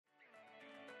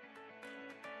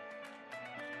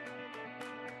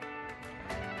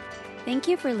Thank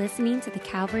you for listening to the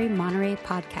Calvary Monterey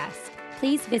podcast.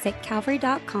 Please visit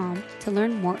calvary.com to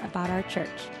learn more about our church.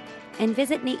 And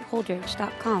visit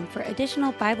nateholdridge.com for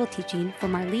additional Bible teaching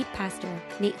from our lead pastor,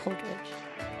 Nate Holdridge.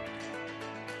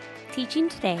 Teaching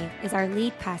today is our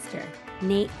lead pastor,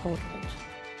 Nate Holdridge.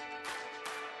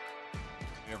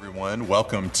 Hey everyone,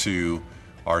 welcome to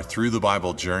our Through the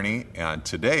Bible journey. And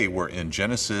today we're in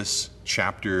Genesis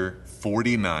chapter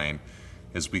 49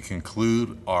 as we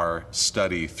conclude our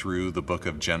study through the book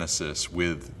of Genesis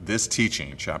with this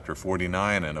teaching, chapter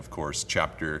 49 and of course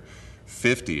chapter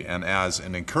 50. And as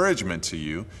an encouragement to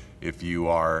you, if you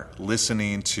are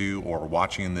listening to or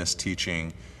watching this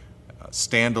teaching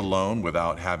stand alone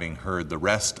without having heard the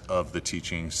rest of the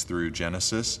teachings through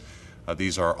Genesis,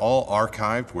 these are all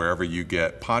archived wherever you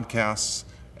get podcasts,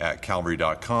 at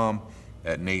calvary.com,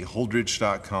 at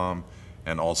nateholdridge.com,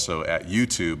 and also at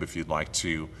YouTube if you'd like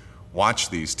to watch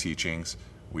these teachings.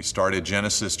 We started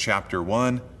Genesis chapter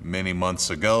 1 many months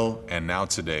ago, and now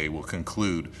today we'll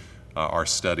conclude our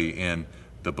study in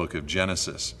the book of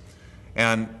Genesis.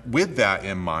 And with that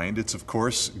in mind, it's of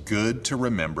course good to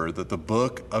remember that the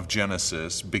book of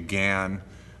Genesis began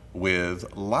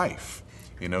with life.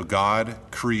 You know, God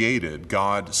created,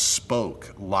 God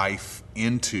spoke life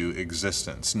into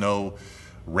existence. No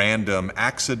random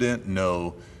accident,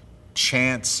 no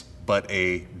chance, but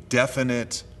a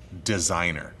definite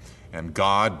designer. And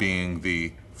God being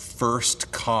the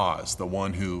first cause, the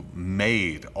one who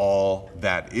made all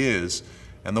that is,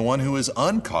 and the one who is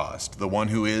uncaused, the one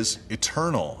who is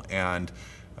eternal and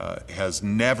has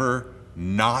never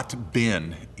not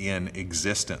been in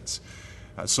existence.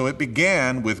 So it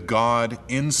began with God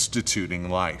instituting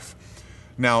life.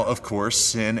 Now, of course,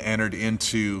 sin entered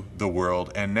into the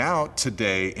world, and now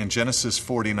today in Genesis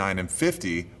 49 and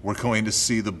 50, we're going to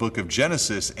see the book of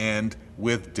Genesis end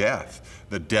with death.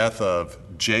 The death of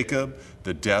Jacob,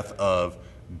 the death of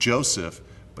Joseph.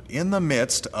 But in the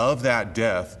midst of that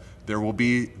death, there will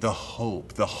be the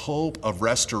hope of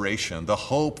restoration, the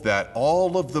hope that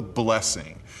all of the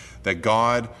blessing that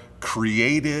God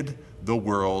created the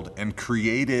world and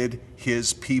created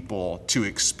his people to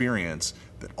experience,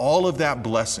 that all of that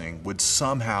blessing would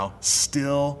somehow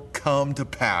still come to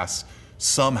pass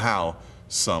somehow,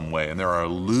 some way. And there are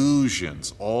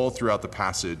allusions all throughout the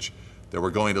passage that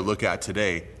we're going to look at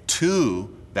today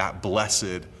to that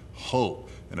blessed hope.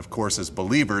 And of course, as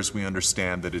believers, we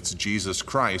understand that it's Jesus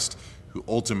Christ who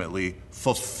ultimately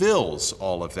fulfills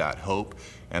all of that hope,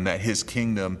 and that his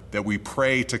kingdom that we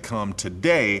pray to come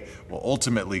today will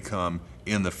ultimately come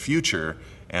in the future,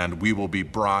 and we will be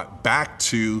brought back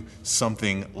to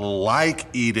something like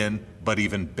Eden, but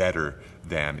even better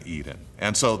than Eden.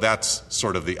 And so that's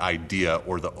sort of the idea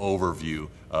or the overview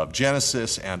of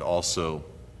Genesis and also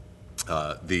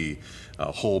the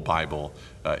whole Bible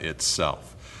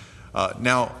itself.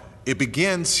 Now, it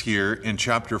begins here in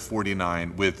chapter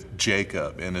 49 with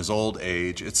Jacob in his old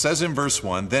age. It says in verse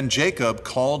 1, "Then Jacob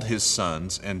called his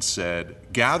sons and said,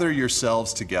 'Gather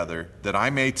yourselves together, that I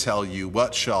may tell you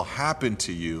what shall happen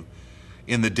to you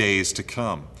in the days to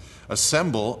come.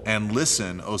 Assemble and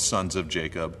listen, O sons of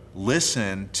Jacob.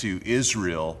 Listen to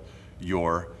Israel,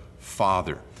 your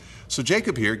father.'" So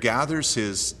Jacob here gathers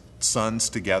his sons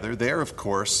together. They are, of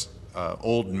course,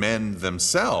 old men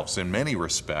themselves in many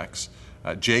respects.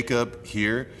 Jacob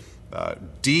here,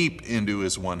 deep into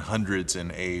his 100s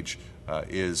in age,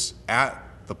 is at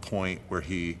the point where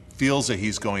he feels that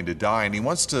he's going to die, and he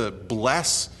wants to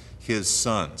bless his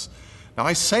sons. Now,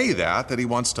 I say that he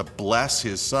wants to bless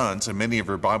his sons, and many of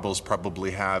your Bibles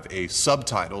probably have a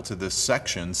subtitle to this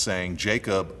section saying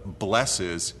Jacob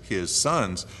blesses his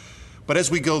sons. But as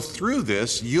we go through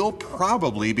this, you'll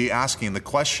probably be asking the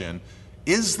question,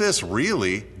 is this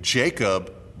really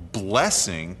Jacob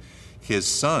blessing his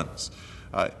sons?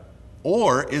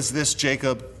 Or is this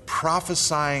Jacob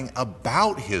prophesying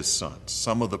about his sons?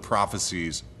 Some of the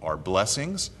prophecies are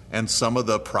blessings, and some of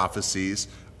the prophecies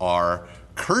are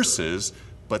curses,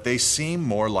 but they seem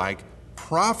more like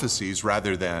prophecies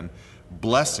rather than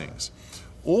blessings.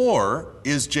 Or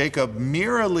is Jacob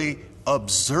merely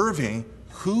observing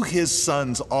who his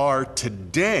sons are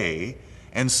today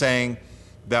and saying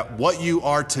that what you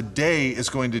are today is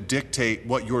going to dictate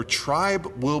what your tribe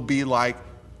will be like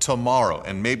tomorrow?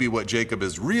 And maybe what Jacob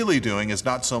is really doing is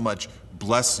not so much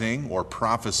blessing or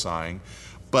prophesying,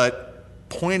 but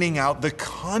pointing out the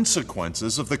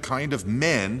consequences of the kind of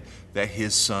men that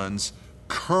his sons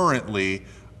currently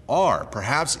are,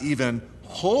 perhaps even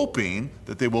hoping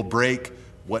that they will break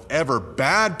whatever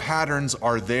bad patterns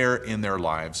are there in their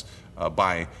lives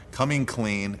by coming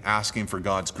clean, asking for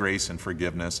God's grace and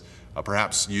forgiveness,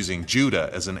 perhaps using Judah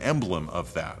as an emblem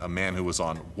of that, a man who was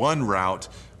on one route,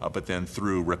 but then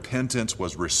through repentance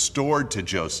was restored to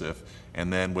Joseph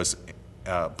and then was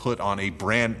put on a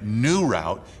brand new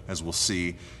route, as we'll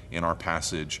see in our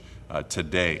passage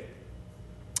today.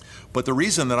 But the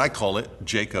reason that I call it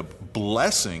Jacob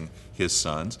blessing his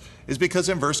sons is because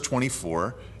in verse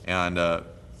 24 and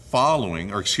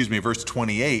verse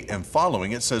 28 and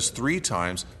following, it says 3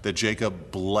 times that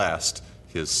Jacob blessed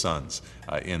his sons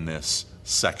in this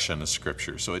section of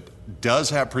Scripture. So it does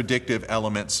have predictive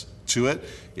elements to it.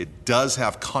 It does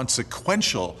have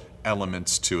consequential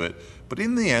elements to it. But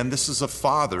in the end, this is a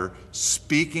father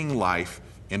speaking life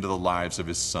into the lives of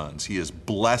his sons. He is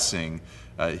blessing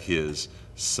his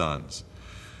sons.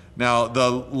 Now, the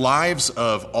lives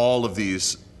of all of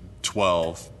these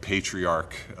 12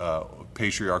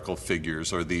 patriarchal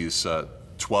figures, or these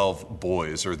 12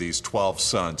 boys, or these 12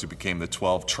 sons who became the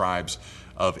 12 tribes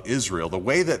of Israel, the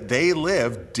way that they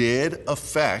lived did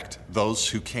affect those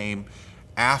who came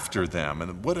after them.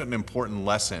 And what an important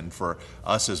lesson for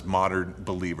us as modern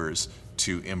believers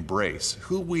to embrace.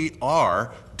 Who we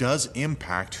are does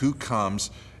impact who comes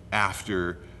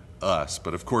after us.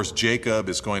 But of course, Jacob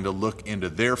is going to look into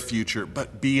their future,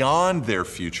 but beyond their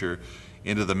future,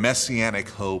 into the messianic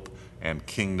hope and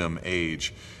kingdom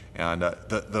age. And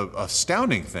the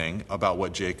astounding thing about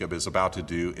what Jacob is about to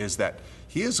do is that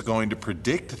he is going to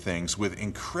predict things with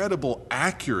incredible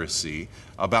accuracy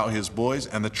about his boys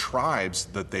and the tribes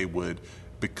that they would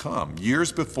become.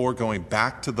 Years before going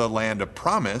back to the land of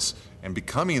promise and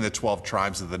becoming the 12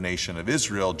 tribes of the nation of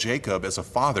Israel, Jacob, as a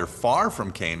father far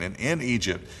from Canaan in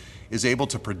Egypt, is able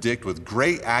to predict with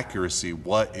great accuracy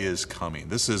what is coming.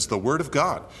 This is the Word of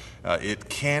God. It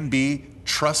can be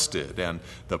trusted, and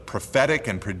the prophetic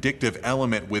and predictive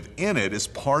element within it is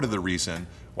part of the reason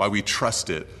why we trust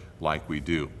it like we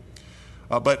do.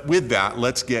 But with that,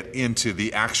 let's get into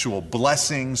the actual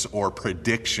blessings or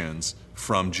predictions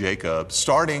from Jacob,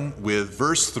 starting with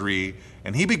verse 3,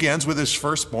 and he begins with his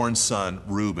firstborn son,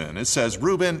 Reuben. It says,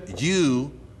 "Reuben,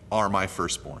 you are my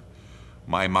firstborn,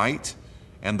 my might,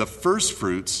 and the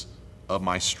firstfruits of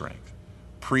my strength,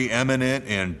 preeminent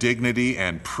in dignity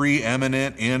and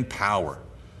preeminent in power.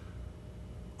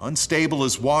 Unstable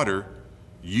as water,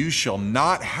 you shall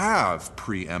not have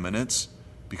preeminence,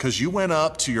 because you went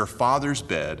up to your father's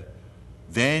bed,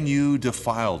 then you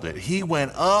defiled it. He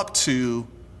went up to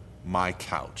my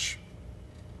couch."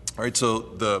 All right, so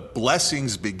the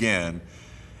blessings begin,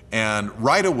 and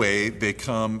right away they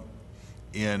come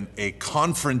in a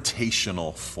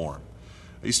confrontational form.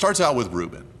 He starts out with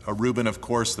Reuben. Reuben, of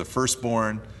course, the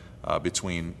firstborn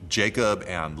between Jacob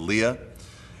and Leah.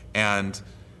 And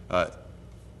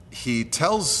he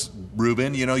tells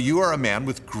Reuben, you are a man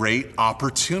with great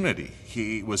opportunity.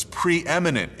 He was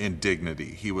preeminent in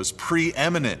dignity. He was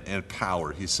preeminent in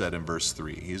power, he said in verse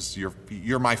 3.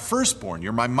 You're my firstborn.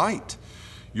 You're my might.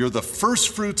 You're the first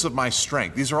fruits of my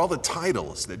strength. These are all the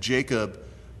titles that Jacob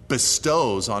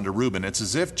bestows onto Reuben. It's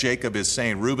as if Jacob is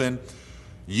saying, Reuben,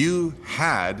 you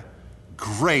had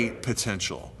great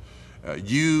potential.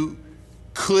 You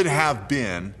could have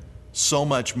been so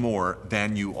much more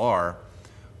than you are,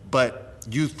 but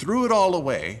you threw it all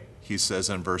away, he says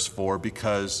in verse 4,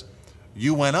 because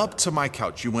you went up to my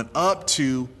couch. You went up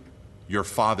to your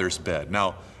father's bed.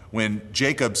 Now, when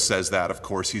Jacob says that, of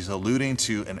course, he's alluding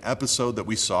to an episode that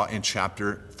we saw in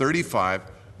chapter 35,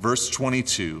 verse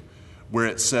 22, where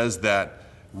it says that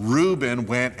Reuben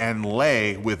went and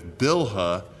lay with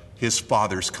Bilhah, his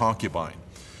father's concubine.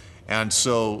 And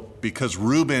so because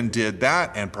Reuben did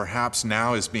that and perhaps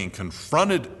now is being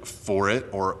confronted for it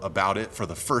or about it for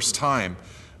the first time,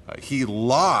 he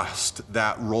lost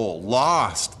that role,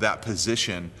 lost that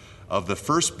position of the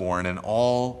firstborn and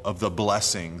all of the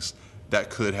blessings that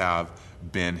could have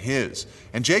been his.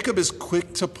 And Jacob is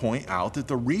quick to point out that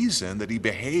the reason that he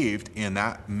behaved in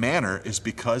that manner is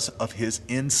because of his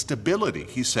instability.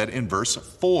 He said in verse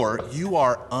 4, you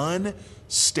are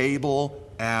unstable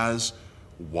as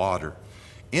water.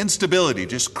 Instability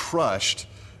just crushed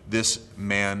this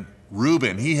man,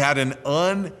 Reuben. He had an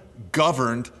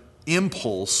ungoverned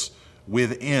impulse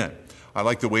within. I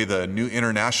like the way the New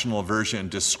International Version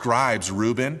describes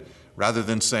Reuben. Rather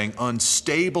than saying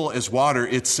unstable as water,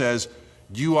 it says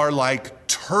you are like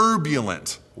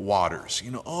turbulent waters.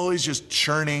 Always just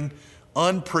churning,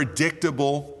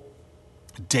 unpredictable,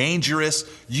 dangerous.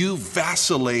 You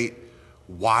vacillate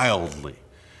wildly.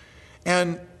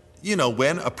 And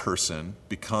when a person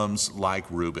becomes like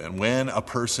Reuben, when a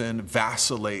person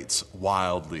vacillates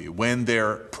wildly, when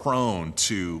they're prone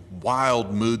to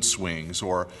wild mood swings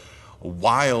or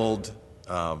wild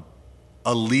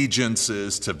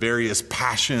allegiances, to various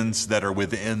passions that are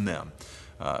within them.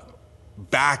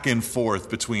 Back and forth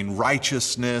between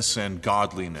righteousness and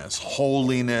godliness,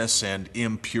 holiness and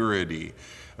impurity,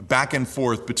 back and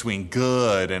forth between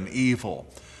good and evil.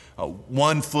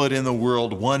 One foot in the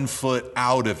world, one foot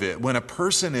out of it. When a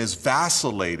person is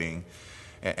vacillating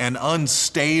and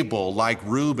unstable like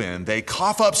Reuben, they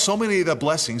cough up so many of the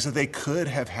blessings that they could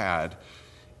have had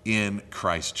in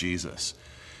Christ Jesus.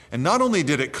 And not only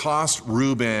did it cost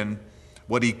Reuben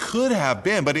what he could have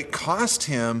been, but it cost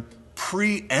him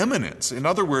preeminence. In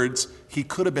other words, he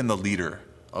could have been the leader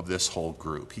of this whole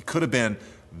group. He could have been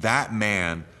that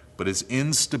man, but his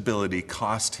instability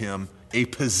cost him a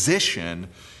position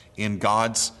in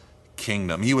God's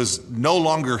kingdom. He was no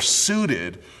longer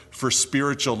suited for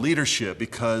spiritual leadership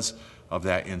because of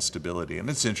that instability. And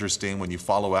it's interesting when you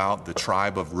follow out the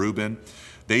tribe of Reuben,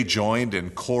 they joined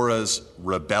in Korah's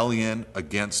rebellion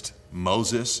against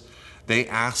Moses. They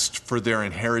asked for their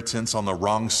inheritance on the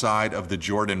wrong side of the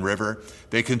Jordan River.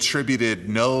 They contributed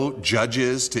no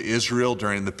judges to Israel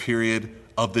during the period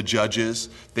of the judges.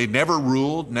 They never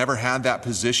ruled, never had that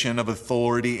position of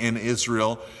authority in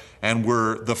Israel, and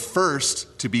were the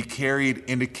first to be carried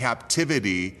into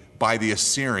captivity by the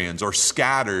Assyrians, or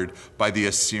scattered by the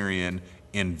Assyrian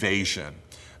invasion.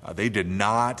 They did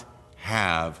not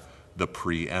have the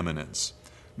preeminence.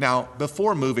 Now,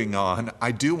 before moving on,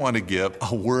 I do want to give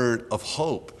a word of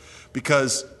hope,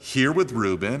 because here with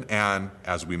Reuben, and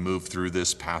as we move through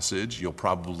this passage, you'll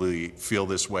probably feel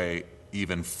this way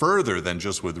even further than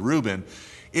just with Reuben,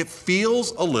 it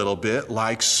feels a little bit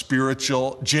like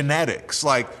spiritual genetics.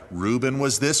 Like Reuben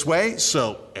was this way,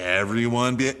 so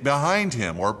everyone behind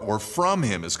him or from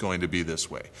him is going to be this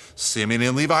way. Simeon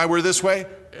and Levi were this way,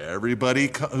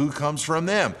 everybody who comes from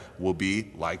them will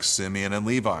be like Simeon and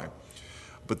Levi.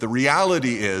 But the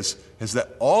reality is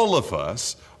that all of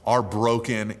us are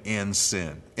broken in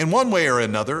sin. In one way or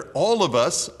another, all of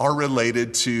us are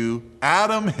related to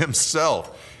Adam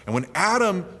himself. And when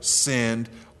Adam sinned,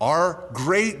 our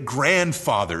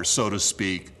great-grandfather, so to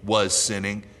speak, was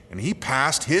sinning, and he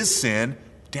passed his sin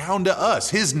down to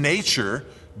us, his nature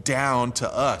down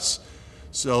to us.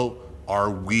 So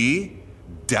are we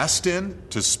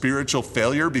destined to spiritual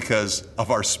failure because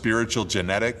of our spiritual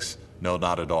genetics? No,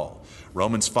 not at all.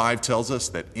 Romans 5 tells us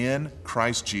that in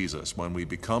Christ Jesus, when we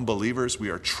become believers, we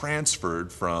are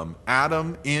transferred from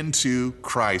Adam into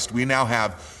Christ. We now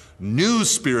have new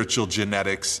spiritual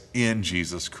genetics in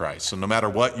Jesus Christ. So no matter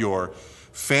what your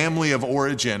family of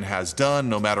origin has done,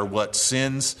 no matter what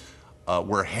sins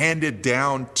were handed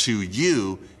down to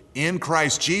you, in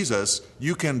Christ Jesus,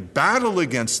 you can battle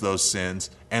against those sins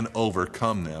and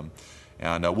overcome them.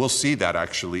 And we'll see that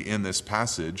actually in this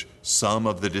passage. Some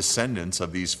of the descendants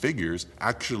of these figures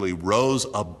actually rose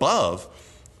above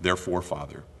their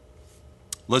forefather.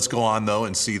 Let's go on, though,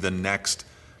 and see the next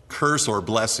curse or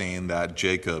blessing that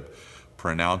Jacob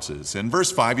pronounces. In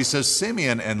verse 5, he says,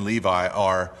 Simeon and Levi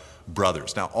are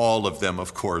brothers. Now, all of them,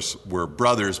 of course, were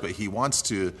brothers, but he wants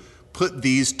to put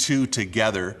these two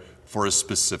together for a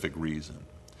specific reason.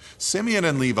 Simeon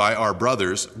and Levi are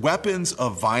brothers. Weapons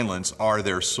of violence are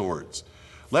their swords.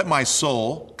 Let my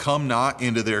soul come not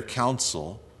into their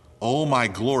counsel. O my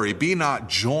glory, be not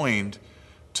joined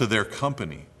to their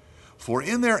company. For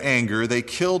in their anger they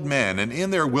killed men, and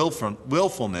in their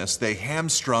willfulness they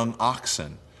hamstrung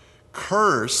oxen.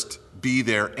 Cursed be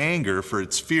their anger, for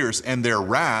it's fierce, and their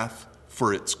wrath,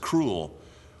 for it's cruel.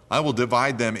 I will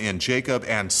divide them in Jacob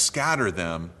and scatter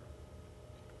them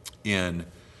in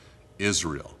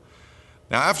Israel.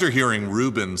 Now, after hearing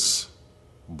Reuben's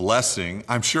blessing,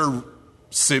 I'm sure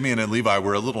Simeon and Levi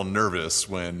were a little nervous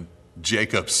when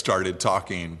Jacob started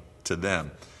talking to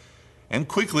them. And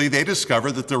quickly they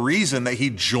discovered that the reason that he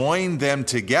joined them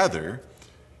together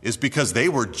is because they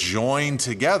were joined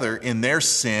together in their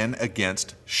sin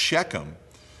against Shechem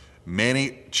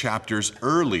many chapters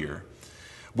earlier,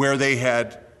 where they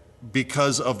had,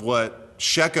 because of what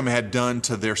Shechem had done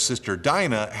to their sister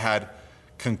Dinah, had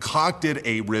concocted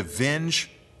a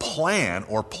revenge plan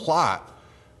or plot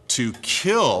to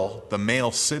kill the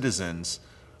male citizens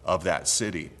of that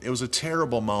city. It was a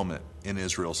terrible moment in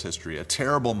Israel's history, a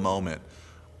terrible moment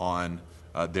on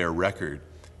their record.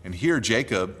 And here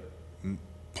Jacob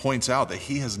points out that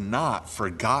he has not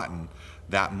forgotten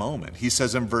that moment. He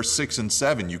says in verse 6 and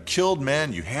 7, you killed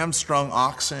men, you hamstrung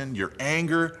oxen, your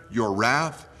anger, your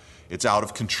wrath, it's out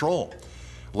of control.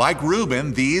 Like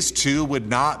Reuben, these two would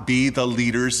not be the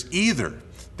leaders either.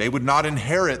 They would not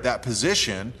inherit that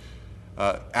position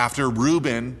after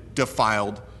Reuben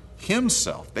defiled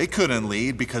himself. They couldn't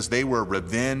lead because they were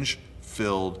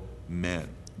revenge-filled men.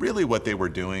 really what they were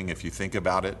doing, if you think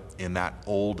about it, in that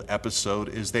old episode,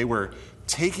 is they were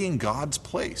taking God's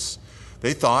place.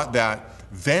 They thought that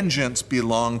vengeance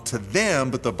belonged to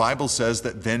them, but the Bible says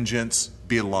that vengeance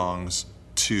belongs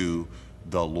to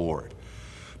the Lord.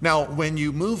 Now, when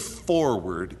you move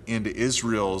forward into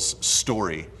Israel's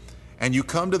story and you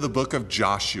come to the book of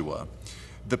Joshua,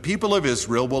 the people of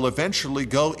Israel will eventually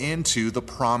go into the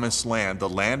promised land, the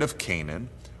land of Canaan,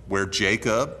 where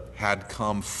Jacob had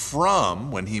come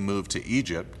from when he moved to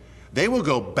Egypt. They will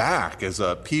go back as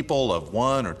a people of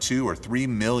 1 or 2 or 3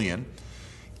 million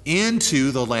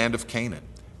into the land of Canaan.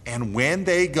 And when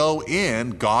they go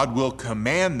in, God will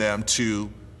command them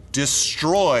to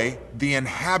destroy the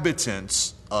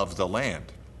inhabitants of the land.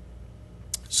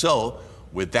 So,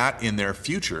 with that in their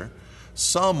future,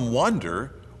 some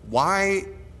wonder why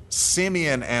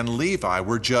Simeon and Levi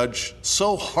were judged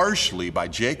so harshly by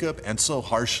Jacob and so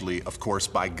harshly, of course,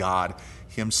 by God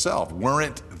himself.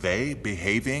 Weren't they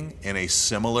behaving in a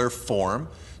similar form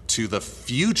to the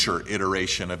future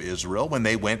iteration of Israel when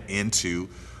they went into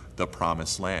the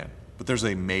promised land? But there's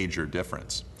a major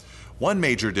difference. One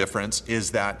major difference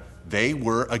is that they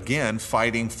were again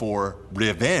fighting for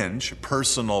revenge,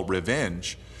 personal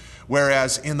revenge,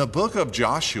 whereas in the book of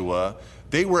Joshua,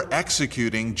 they were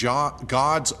executing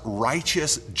God's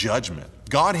righteous judgment.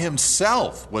 God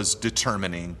himself was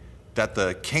determining that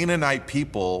the Canaanite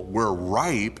people were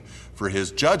ripe for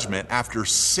his judgment after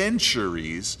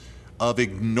centuries of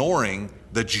ignoring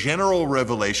the general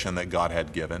revelation that God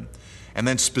had given, and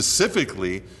then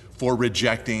specifically for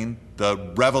rejecting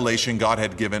the revelation God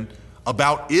had given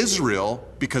about Israel,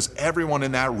 because everyone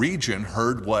in that region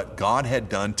heard what God had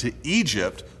done to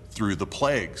Egypt through the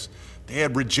plagues. They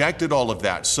had rejected all of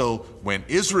that. So when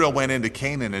Israel went into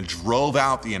Canaan and drove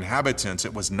out the inhabitants,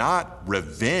 it was not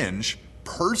revenge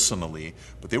personally,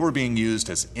 but they were being used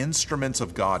as instruments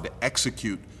of God to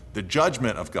execute the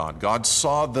judgment of God. God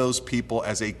saw those people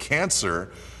as a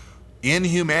cancer in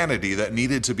humanity that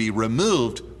needed to be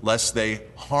removed lest they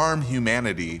harm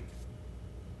humanity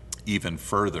even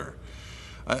further.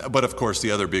 But of course,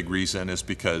 the other big reason is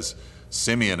because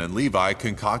Simeon and Levi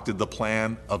concocted the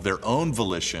plan of their own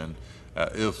volition.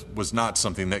 It was not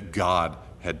something that God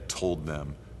had told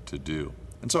them to do.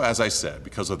 And so, as I said,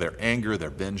 because of their anger, their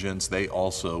vengeance, they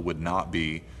also would not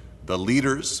be the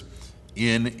leaders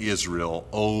in Israel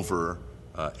over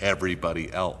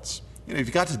everybody else. You know,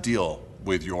 you've got to deal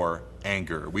with your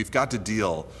anger. We've got to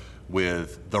deal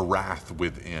with the wrath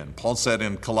within. Paul said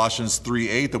in Colossians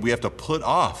 3:8 that we have to put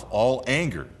off all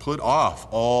anger, put off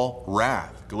all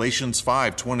wrath. Galatians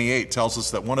 5:28 tells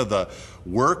us that one of the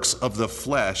works of the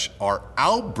flesh are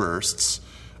outbursts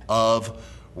of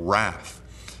wrath.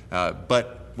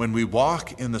 But when we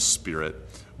walk in the Spirit,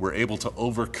 we're able to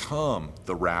overcome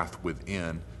the wrath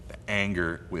within, the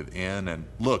anger within. And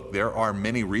look, there are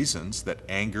many reasons that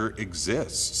anger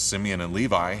exists. Simeon and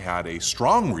Levi had a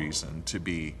strong reason to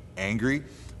be angry,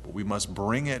 but we must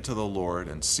bring it to the Lord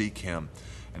and seek him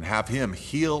and have him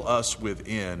heal us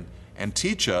within and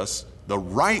teach us the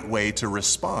right way to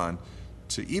respond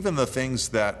to even the things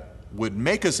that would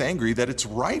make us angry, that it's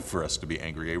right for us to be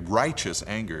angry, a righteous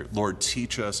anger. Lord,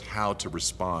 teach us how to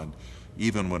respond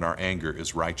even when our anger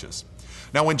is righteous.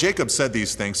 Now, when Jacob said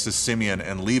these things to Simeon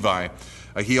and Levi,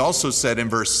 he also said in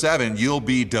verse 7, you'll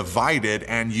be divided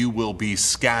and you will be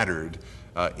scattered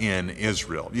in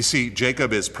Israel. You see,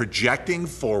 Jacob is projecting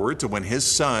forward to when his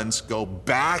sons go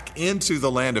back into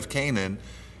the land of Canaan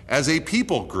as a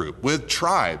people group with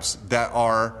tribes that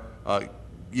are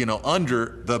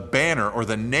under the banner or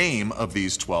the name of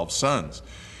these 12 sons.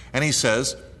 And he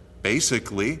says,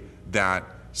 basically, that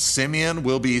Simeon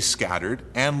will be scattered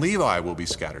and Levi will be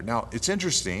scattered. Now, it's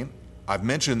interesting. I've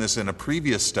mentioned this in a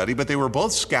previous study, but they were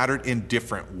both scattered in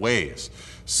different ways.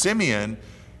 Simeon,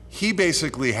 he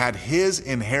basically had his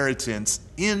inheritance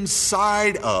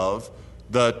inside of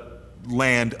the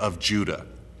land of Judah.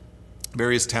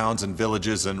 Various towns and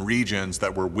villages and regions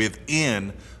that were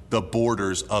within the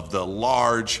borders of the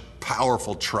large,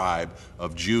 powerful tribe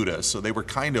of Judah. So they were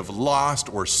kind of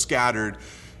lost or scattered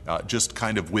just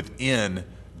kind of within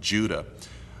Judah.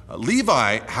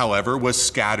 Levi, however, was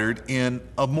scattered in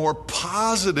a more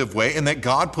positive way in that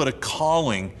God put a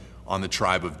calling on the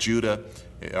tribe of Judah,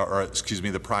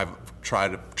 the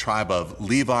tribe of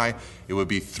Levi. It would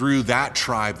be through that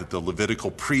tribe that the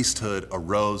Levitical priesthood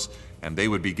arose, and they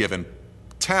would be given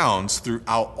towns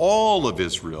throughout all of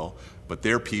Israel, but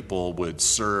their people would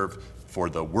serve for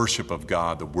the worship of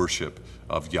God, the worship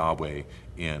of Yahweh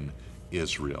in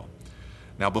Israel.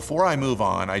 Now, before I move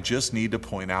on, I just need to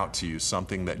point out to you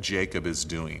something that Jacob is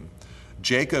doing.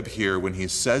 Jacob here, when he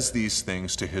says these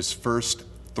things to his first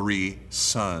 3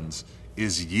 sons,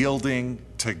 is yielding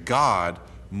to God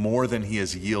more than he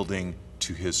is yielding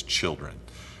to his children.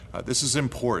 This is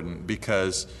important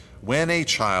because when a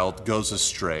child goes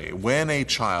astray, when a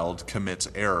child commits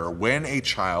error, when a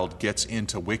child gets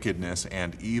into wickedness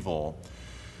and evil,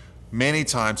 many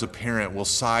times a parent will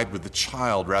side with the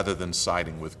child rather than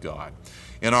siding with God.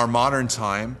 In our modern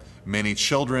time, many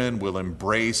children will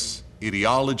embrace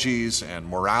ideologies and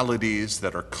moralities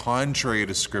that are contrary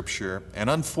to Scripture, and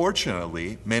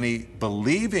unfortunately, many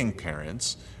believing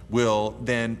parents will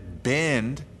then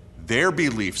bend their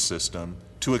belief system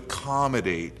to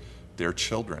accommodate their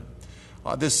children.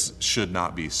 This should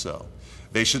not be so.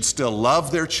 They should still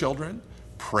love their children,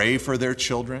 pray for their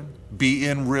children, be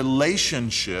in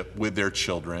relationship with their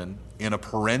children in a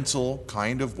parental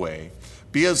kind of way,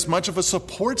 be as much of a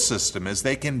support system as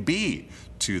they can be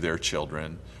to their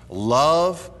children,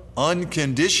 love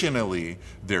unconditionally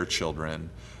their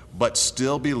children, but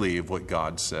still believe what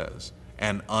God says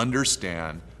and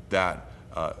understand that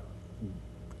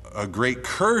a great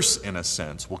curse, in a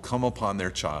sense, will come upon their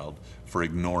child for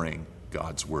ignoring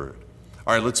God's word.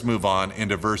 All right, let's move on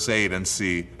into verse 8 and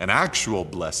see an actual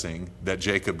blessing that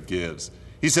Jacob gives.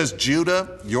 He says,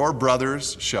 Judah, your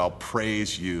brothers shall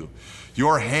praise you.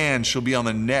 Your hand shall be on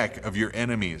the neck of your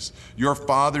enemies. Your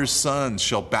father's sons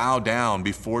shall bow down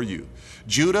before you.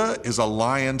 Judah is a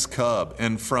lion's cub,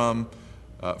 and from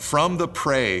the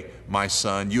prey, my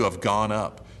son, you have gone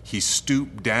up. He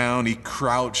stooped down, he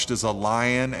crouched as a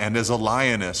lion and as a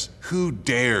lioness. Who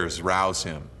dares rouse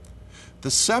him?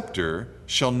 The scepter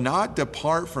shall not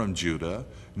depart from Judah,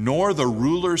 nor the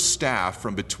ruler's staff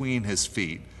from between his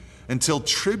feet, until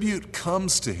tribute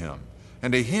comes to him,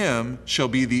 and to him shall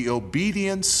be the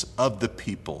obedience of the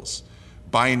peoples,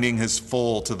 binding his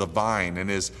foal to the vine and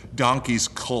his donkey's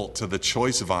colt to the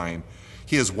choice vine.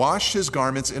 He has washed his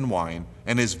garments in wine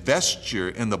and his vesture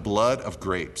in the blood of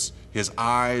grapes. His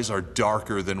eyes are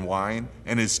darker than wine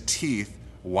and his teeth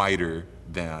whiter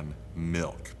than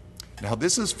milk. Now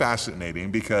this is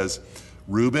fascinating because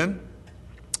Reuben,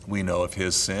 we know of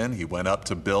his sin. He went up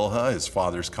to Bilhah, his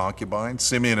father's concubine.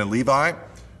 Simeon and Levi,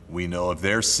 we know of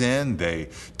their sin. They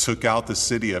took out the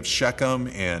city of Shechem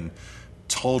in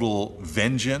total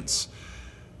vengeance.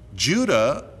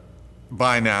 Judah,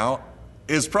 by now,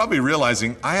 is probably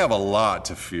realizing, I have a lot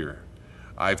to fear.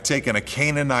 I've taken a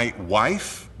Canaanite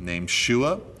wife named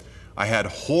Shua. I had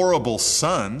horrible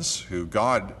sons who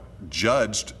God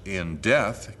judged in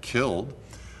death, killed.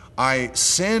 I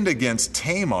sinned against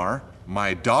Tamar,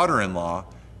 my daughter-in-law,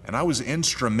 and I was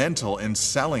instrumental in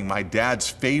selling my dad's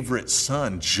favorite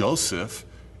son, Joseph,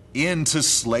 into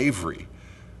slavery.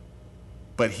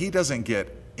 But he doesn't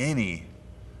get any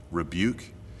rebuke.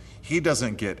 He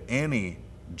doesn't get any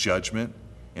judgment.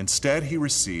 Instead, he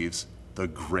receives the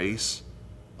grace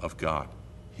of God.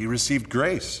 He received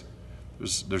grace.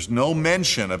 There's no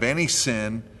mention of any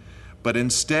sin, but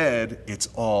instead, it's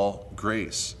all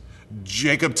grace.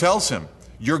 Jacob tells him,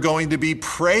 you're going to be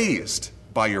praised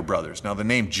by your brothers. Now, the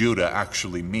name Judah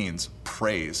actually means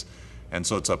praise, and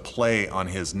so it's a play on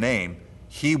his name.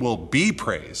 He will be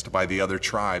praised by the other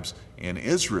tribes in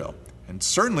Israel. And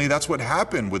certainly that's what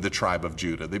happened with the tribe of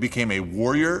Judah. They became a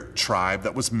warrior tribe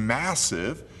that was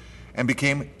massive and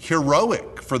became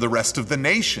heroic for the rest of the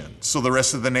nation. So the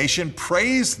rest of the nation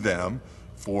praised them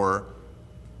for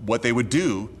what they would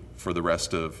do for the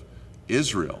rest of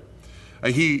Israel.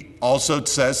 He also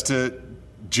says to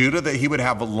Judah that he would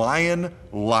have a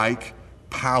lion-like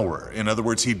power. In other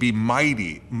words, he'd be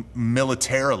mighty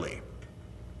militarily.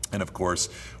 And of course,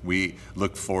 we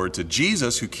look forward to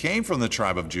Jesus, who came from the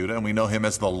tribe of Judah, and we know him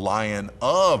as the Lion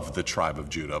of the tribe of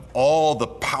Judah. Of all the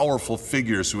powerful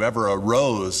figures who ever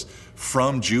arose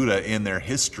from Judah in their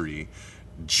history,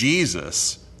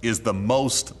 Jesus is the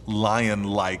most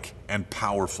lion-like and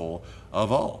powerful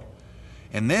of all.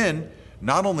 And then,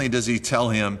 not only does he tell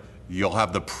him, you'll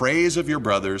have the praise of your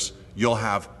brothers, you'll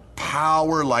have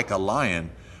power like a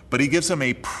lion, but he gives him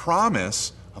a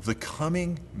promise of the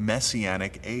coming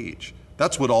messianic age.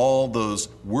 That's what all those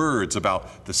words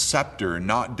about the scepter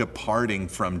not departing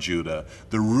from Judah,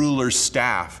 the ruler's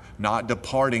staff not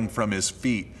departing from his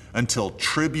feet until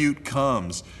tribute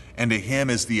comes, and to him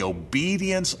is the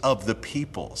obedience of the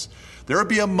peoples. There will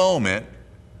be a moment,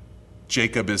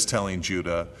 Jacob is telling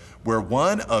Judah, where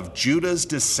one of Judah's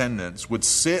descendants would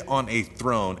sit on a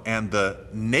throne and the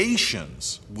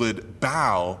nations would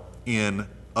bow in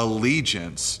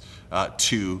allegiance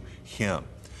to him.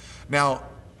 Now,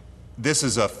 this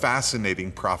is a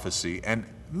fascinating prophecy, and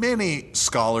many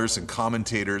scholars and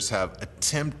commentators have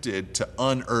attempted to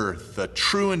unearth the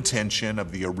true intention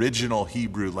of the original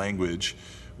Hebrew language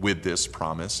with this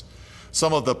promise.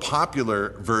 Some of the popular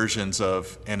versions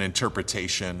of an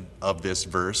interpretation of this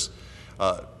verse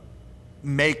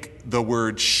make the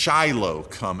word Shiloh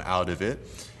come out of it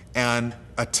and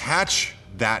attach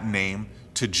that name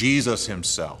to Jesus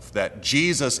himself, that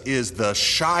Jesus is the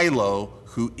Shiloh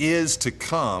who is to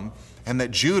come, and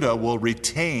that Judah will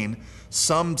retain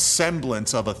some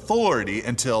semblance of authority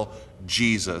until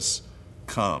Jesus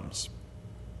comes.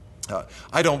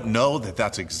 I don't know that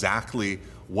that's exactly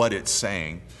what it's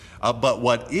saying, but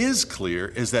what is clear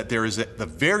is that there is at the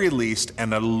very least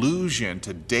an allusion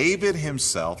to David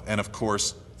himself, and of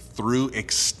course, through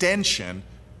extension,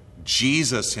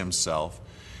 Jesus himself,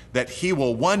 that he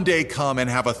will one day come and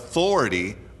have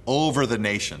authority over the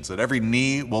nations, that every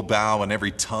knee will bow and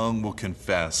every tongue will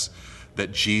confess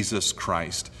that Jesus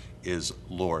Christ is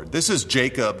Lord. This is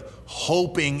Jacob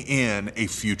hoping in a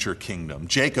future kingdom.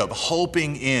 Jacob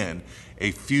hoping in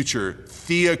a future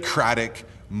theocratic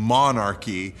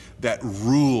monarchy that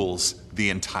rules the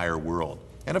entire world.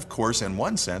 And of course, in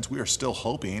one sense, we are still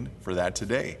hoping for that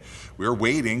today. We are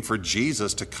waiting for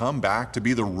Jesus to come back to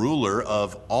be the ruler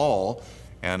of all.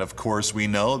 And of course, we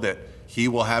know that he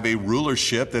will have a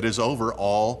rulership that is over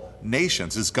all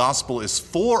nations. His gospel is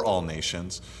for all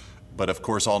nations. But of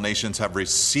course, all nations have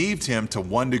received him to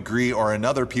one degree or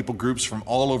another. People groups from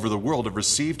all over the world have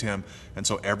received him. And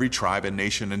so every tribe and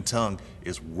nation and tongue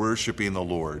is worshiping the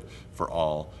Lord for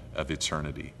all of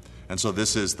eternity. And so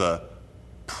this is the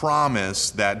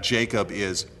promise that Jacob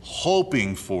is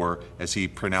hoping for as he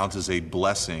pronounces a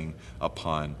blessing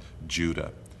upon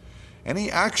Judah. And he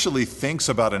actually thinks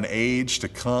about an age to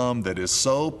come that is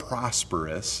so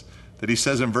prosperous that he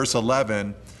says in verse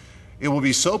 11, it will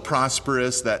be so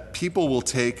prosperous that people will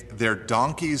take their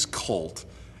donkey's colt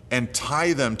and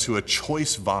tie them to a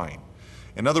choice vine.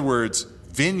 In other words,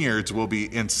 vineyards will be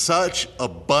in such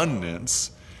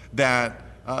abundance that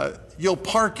you'll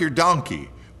park your donkey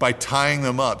by tying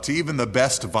them up to even the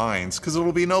best vines, because it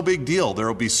will be no big deal. There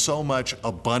will be so much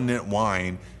abundant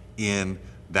wine in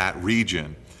that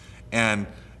region. And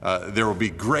there will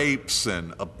be grapes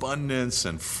and abundance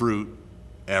and fruit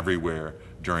everywhere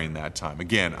during that time.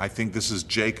 Again, I think this is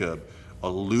Jacob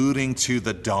alluding to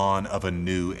the dawn of a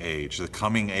new age, the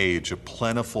coming age of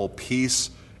plentiful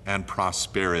peace and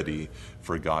prosperity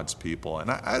for God's people. And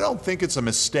I don't think it's a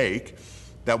mistake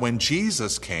that when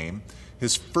Jesus came,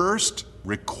 his first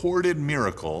recorded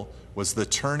miracle was the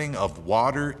turning of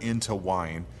water into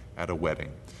wine at a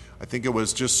wedding. I think it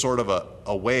was just sort of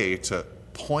a way to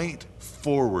point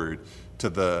forward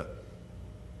to the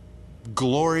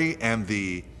glory and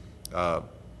the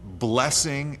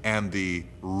blessing and the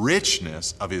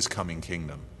richness of his coming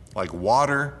kingdom. Like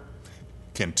water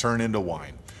can turn into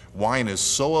wine. Wine is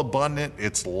so abundant,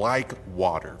 it's like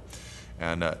water.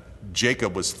 And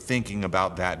Jacob was thinking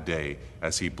about that day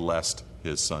as he blessed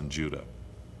his son Judah.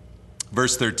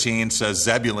 Verse 13 says,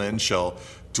 Zebulun shall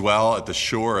dwell at the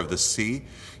shore of the sea.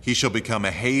 He shall become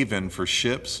a haven for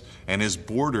ships, and his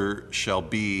border shall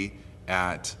be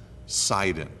at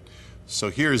Sidon. So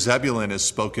here Zebulun is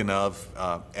spoken of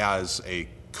as a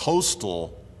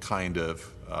coastal kind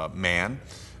of man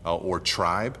or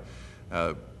tribe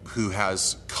who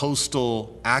has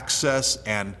coastal access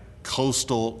and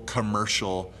coastal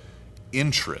commercial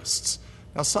interests.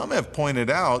 Now, some have pointed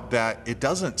out that it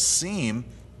doesn't seem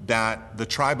that the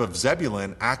tribe of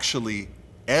Zebulun actually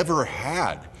ever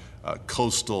had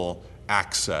coastal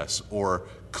access or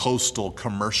coastal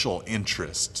commercial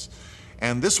interests.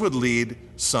 And this would lead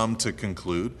some to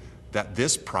conclude that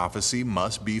this prophecy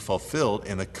must be fulfilled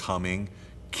in the coming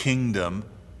kingdom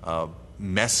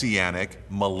messianic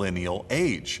millennial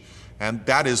age. And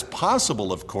that is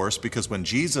possible, of course, because when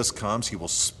Jesus comes, he will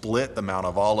split the Mount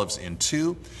of Olives in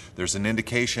two. There's an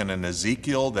indication in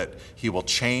Ezekiel that he will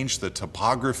change the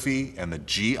topography and the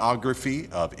geography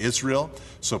of Israel.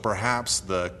 So perhaps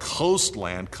the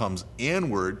coastland comes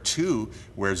inward to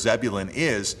where Zebulun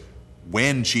is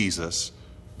when Jesus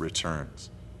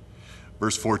returns.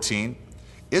 Verse 14,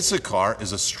 Issachar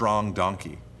is a strong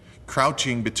donkey,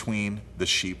 crouching between the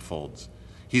sheepfolds.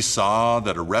 He saw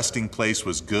that a resting place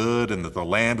was good and that the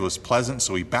land was pleasant,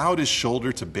 so he bowed his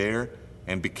shoulder to bear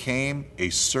and became a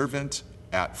servant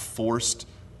at forced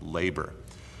labor.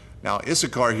 Now,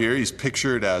 Issachar here, he's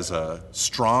pictured as a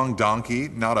strong donkey,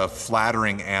 not a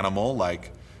flattering animal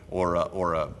or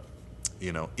a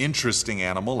interesting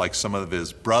animal like some of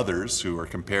his brothers who are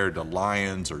compared to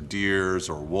lions or deers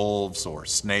or wolves or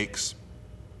snakes.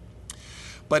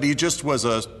 But he just was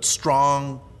a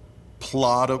strong,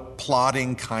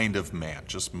 plodding kind of man,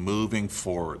 just moving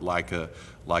forward like a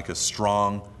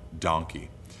strong donkey.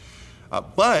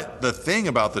 But the thing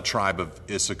about the tribe of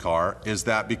Issachar is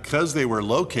that because they were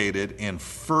located in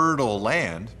fertile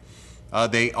land,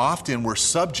 they often were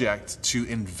subject to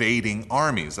invading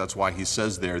armies. That's why he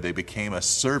says there they became a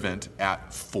servant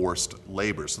at forced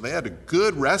labor. So they had a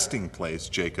good resting place,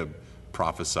 Jacob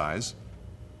prophesies.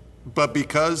 But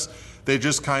because they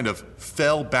just kind of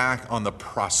fell back on the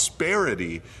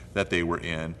prosperity that they were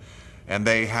in, and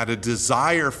they had a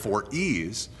desire for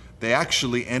ease, they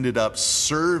actually ended up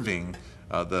serving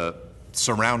the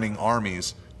surrounding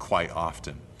armies quite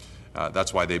often.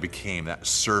 That's why they became that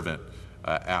servant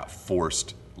at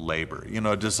forced labor. You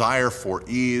know, a desire for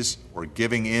ease or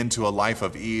giving in to a life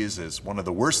of ease is one of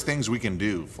the worst things we can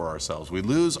do for ourselves. We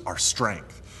lose our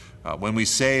strength. When we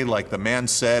say, like the man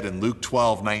said in Luke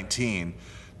 12:19,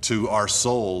 to our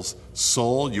souls,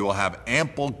 "Soul, you will have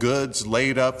ample goods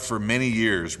laid up for many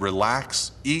years.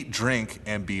 Relax, eat, drink,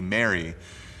 and be merry."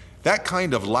 That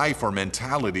kind of life or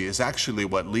mentality is actually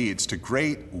what leads to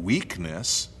great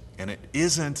weakness, and it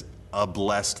isn't a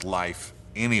blessed life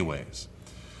anyways.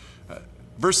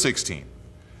 Verse 16,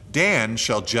 Dan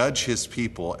shall judge his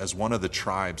people as one of the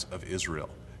tribes of Israel.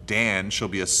 Dan shall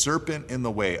be a serpent in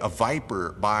the way, a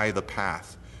viper by the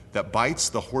path, that bites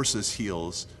the horse's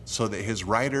heels so that his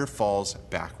rider falls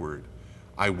backward.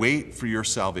 I wait for your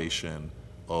salvation,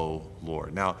 O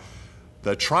Lord. Now,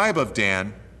 the tribe of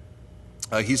Dan,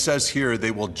 he says here,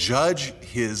 they will judge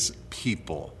his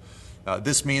people.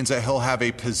 This means that he'll have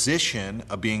a position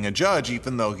of being a judge,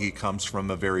 even though he comes from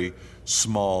a very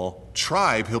small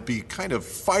tribe. He'll be kind of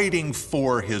fighting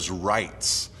for his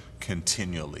rights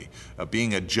continually,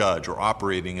 being a judge or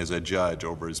operating as a judge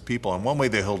over his people. And one way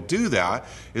that he'll do that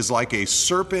is like a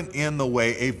serpent in the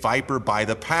way, a viper by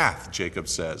the path, Jacob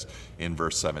says in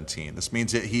verse 17. This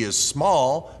means that he is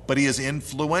small, but he is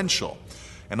influential.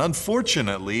 And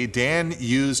unfortunately, Dan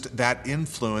used that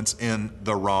influence in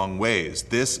the wrong ways.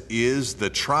 This is the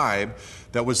tribe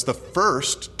that was the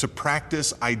first to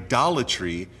practice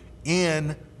idolatry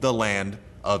in the land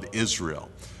of Israel.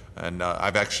 And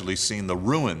I've actually seen the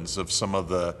ruins of some of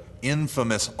the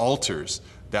infamous altars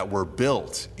that were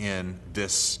built in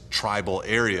this tribal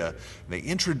area. They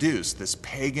introduced this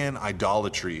pagan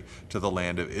idolatry to the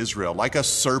land of Israel. Like a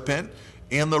serpent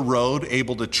in the road,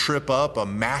 able to trip up a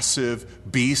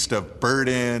massive beast of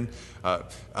burden.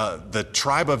 The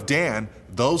tribe of Dan,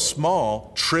 though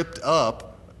small, tripped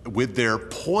up with their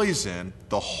poison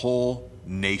the whole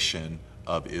nation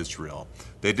of Israel.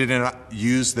 They did not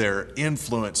use their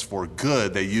influence for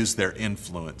good, they used their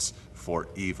influence for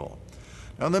evil.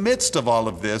 Now, in the midst of all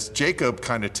of this, Jacob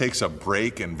kind of takes a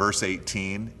break in verse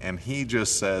 18, and he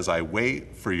just says, I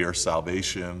wait for your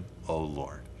salvation, O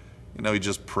Lord. You know, he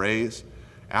just prays,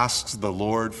 asks the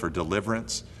Lord for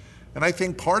deliverance. And I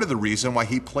think part of the reason why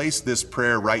he placed this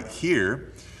prayer right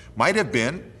here might have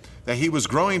been that he was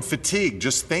growing fatigued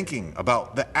just thinking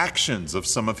about the actions of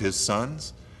some of his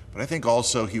sons. But I think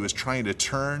also he was trying to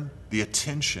turn the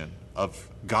attention of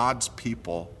God's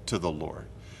people to the Lord.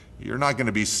 You're not going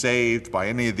to be saved by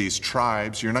any of these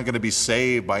tribes. You're not going to be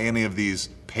saved by any of these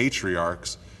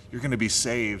patriarchs. You're going to be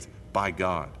saved by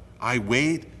God. I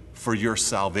wait for your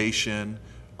salvation,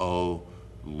 O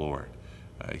Lord.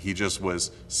 He just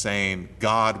was saying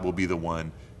God will be the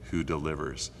one who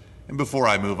delivers. And before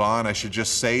I move on, I should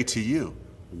just say to you,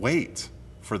 wait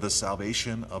for the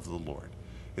salvation of the Lord.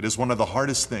 It is one of the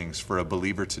hardest things for a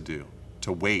believer to do,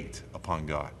 to wait upon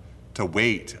God, to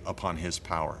wait upon his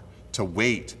power, to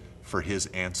wait for his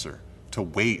answer, to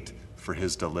wait for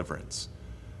his deliverance.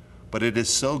 But it is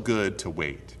so good to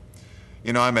wait.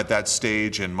 You know, I'm at that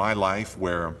stage in my life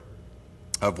where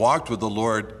I've walked with the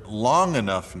Lord long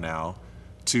enough now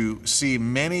to see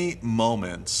many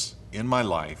moments in my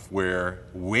life where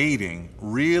waiting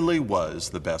really was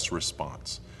the best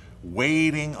response.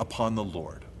 Waiting upon the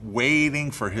Lord, waiting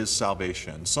for his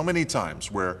salvation. So many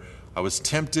times where I was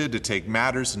tempted to take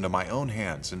matters into my own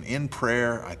hands, and in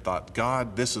prayer I thought,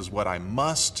 God, this is what I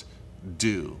must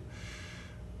do.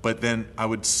 But then I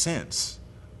would sense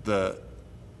the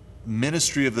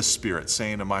ministry of the Spirit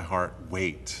saying to my heart,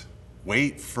 wait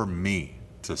for me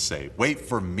to save, wait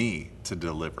for me to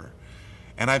deliver.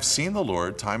 And I've seen the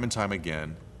Lord time and time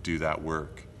again do that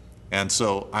work. And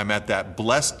so I'm at that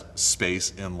blessed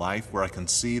space in life where I can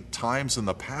see times in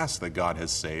the past that God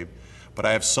has saved, but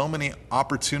I have so many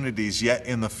opportunities yet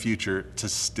in the future to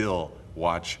still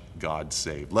watch God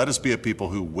save. Let us be a people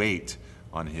who wait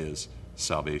on his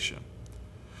salvation.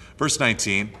 Verse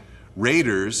 19,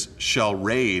 raiders shall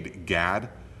raid Gad,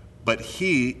 but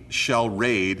he shall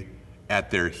raid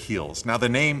at their heels. Now the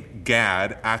name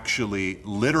Gad actually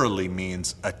literally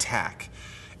means attack.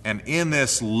 And in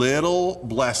this little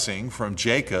blessing from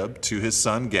Jacob to his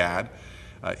son Gad,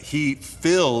 he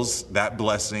fills that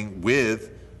blessing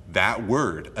with that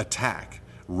word, attack.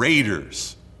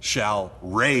 Raiders shall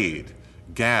raid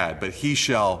Gad, but he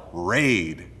shall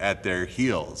raid at their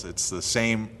heels. It's the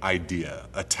same idea,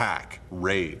 attack,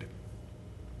 raid.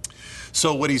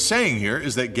 So what he's saying here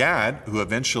is that Gad, who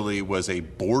eventually was a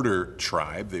border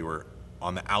tribe, they were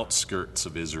on the outskirts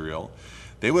of Israel,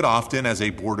 they would often, as a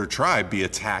border tribe, be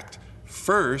attacked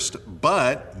first,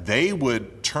 but they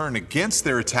would turn against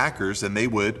their attackers and they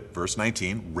would, verse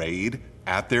 19, raid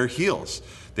at their heels.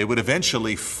 They would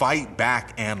eventually fight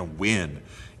back and win,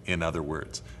 in other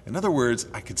words. In other words,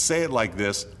 I could say it like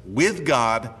this: with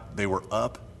God, they were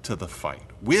up to the fight.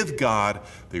 With God,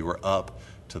 they were up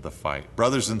to the fight.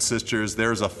 Brothers and sisters,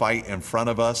 there's a fight in front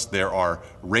of us. There are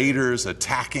raiders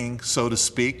attacking, so to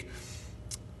speak.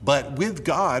 But with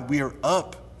God, we are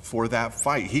up for that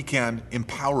fight. He can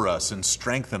empower us and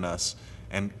strengthen us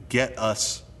and get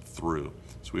us through.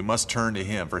 So we must turn to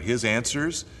him for his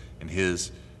answers and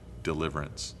his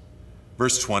deliverance.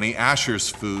 Verse 20, Asher's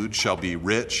food shall be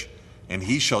rich, and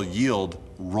he shall yield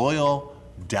royal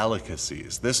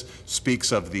delicacies. This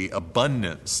speaks of the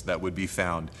abundance that would be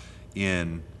found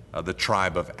in the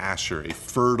tribe of Asher, a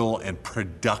fertile and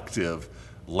productive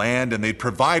land, and they'd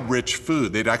provide rich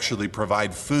food. They'd actually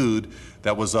provide food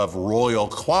that was of royal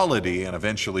quality and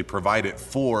eventually provide it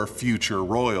for future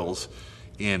royals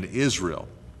in Israel.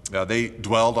 They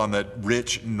dwelled on the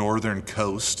rich northern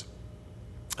coast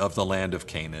of the land of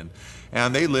Canaan,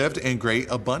 and they lived in great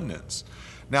abundance.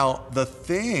 Now, the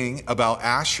thing about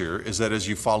Asher is that as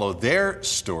you follow their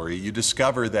story, you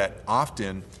discover that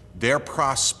often their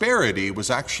prosperity was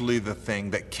actually the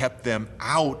thing that kept them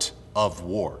out of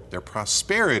war. Their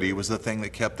prosperity was the thing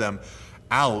that kept them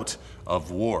out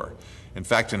of war. In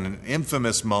fact, in an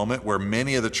infamous moment where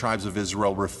many of the tribes of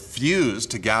Israel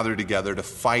refused to gather together to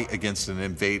fight against an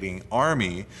invading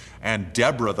army, and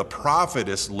Deborah, the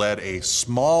prophetess, led a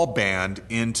small band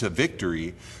into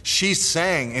victory, she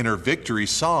sang in her victory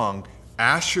song,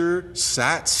 Asher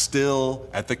sat still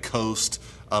at the coast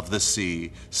of the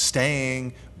sea,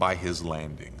 staying by his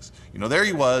landings. You know, there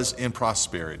he was in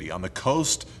prosperity on the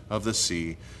coast of the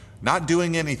sea, not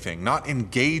doing anything, not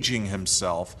engaging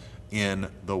himself in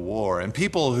the war. And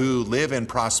people who live in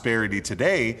prosperity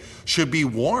today should be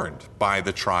warned by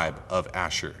the tribe of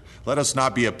Asher. Let us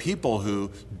not be a people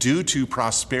who, due to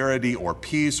prosperity or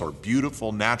peace or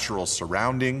beautiful natural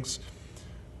surroundings,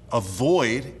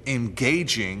 avoid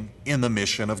engaging in the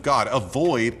mission of God,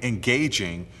 avoid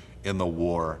engaging in the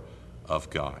war of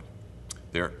God.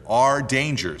 There are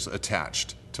dangers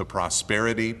attached to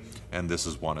prosperity, and this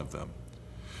is one of them.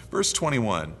 Verse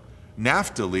 21,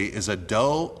 Naphtali is a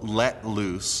doe let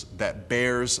loose that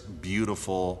bears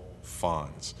beautiful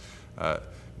fawns.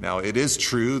 Now, it is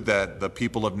true that the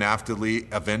people of Naphtali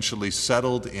eventually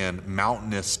settled in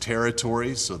mountainous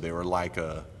territories, so they were like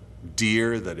a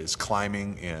deer that is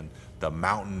climbing in the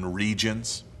mountain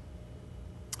regions.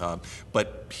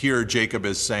 But here Jacob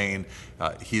is saying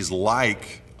he's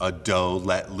like a doe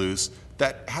let loose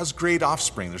that has great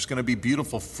offspring. There's going to be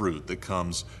beautiful fruit that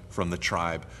comes from the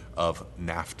tribe of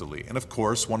Naphtali. And of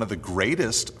course, one of the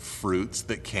greatest fruits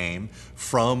that came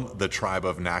from the tribe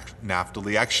of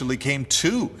Naphtali actually came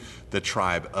to the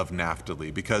tribe of Naphtali,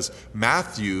 because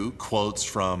Matthew quotes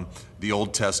from the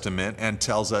Old Testament and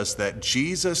tells us that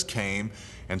Jesus came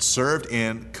and served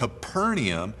in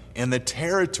Capernaum in the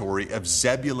territory of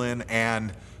Zebulun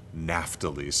and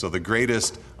Naphtali. So the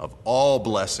greatest of all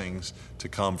blessings to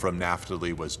come from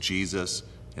Naphtali was Jesus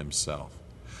himself.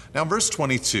 Now in verse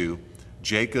 22,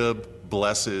 Jacob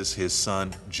blesses his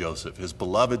son Joseph, his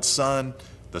beloved son,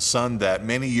 the son that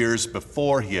many years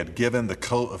before he had given the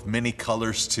coat of many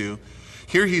colors to.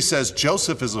 Here he says,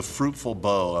 Joseph is a fruitful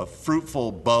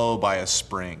bow by a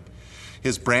spring.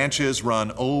 His branches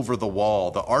run over the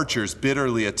wall. The archers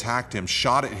bitterly attacked him,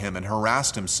 shot at him, and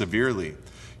harassed him severely.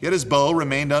 Yet his bow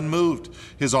remained unmoved.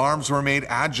 His arms were made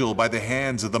agile by the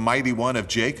hands of the mighty one of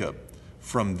Jacob.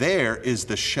 From there is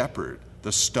the shepherd,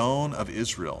 the stone of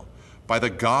Israel, by the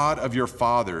God of your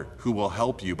father who will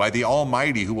help you, by the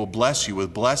Almighty who will bless you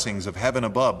with blessings of heaven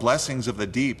above, blessings of the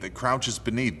deep that crouches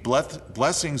beneath,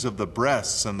 blessings of the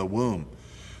breasts and the womb.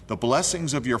 The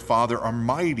blessings of your father are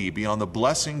mighty beyond the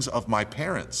blessings of my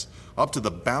parents, up to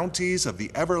the bounties of the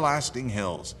everlasting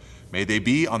hills. May they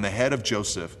be on the head of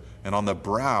Joseph and on the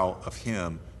brow of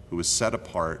him who is set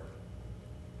apart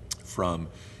from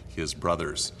his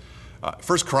brothers.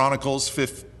 1 Chronicles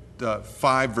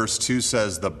 5 verse 2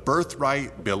 says, the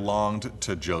birthright belonged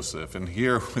to Joseph. And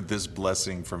here with this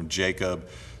blessing from Jacob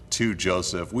to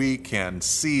Joseph, we can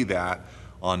see that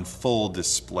on full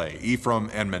display. Ephraim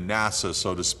and Manasseh,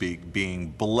 so to speak,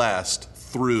 being blessed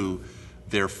through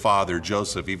their father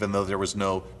Joseph, even though there was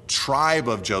no tribe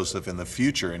of Joseph in the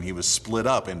future and he was split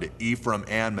up into Ephraim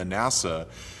and Manasseh.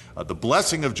 The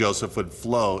blessing of Joseph would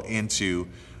flow into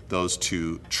those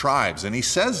two tribes. And he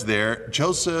says there,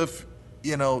 Joseph,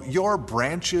 your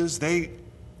branches, they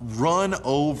run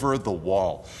over the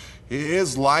wall.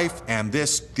 His life and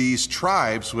these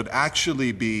tribes would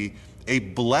actually be a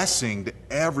blessing to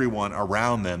everyone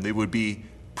around them. They would be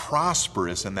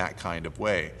prosperous in that kind of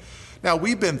way. Now,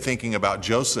 we've been thinking about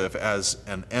Joseph as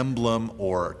an emblem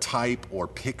or type or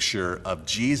picture of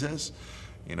Jesus,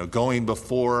 going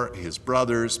before his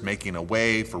brothers, making a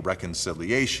way for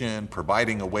reconciliation,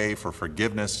 providing a way for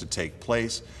forgiveness to take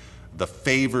place. The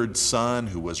favored son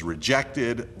who was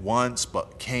rejected once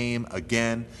but came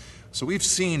again. So we've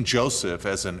seen Joseph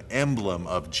as an emblem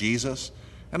of Jesus.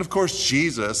 And of course,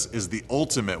 Jesus is the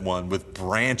ultimate one with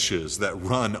branches that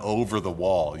run over the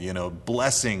wall,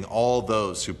 blessing all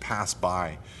those who pass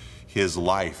by his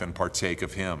life and partake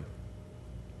of him.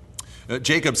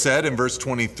 Jacob said in verse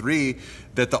 23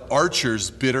 that the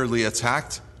archers bitterly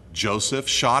attacked Joseph,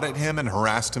 shot at him, and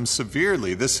harassed him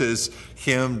severely. This is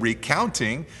him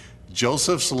recounting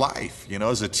Joseph's life,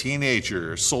 as a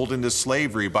teenager, sold into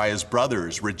slavery by his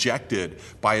brothers, rejected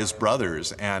by his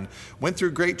brothers, and went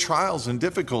through great trials and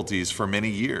difficulties for many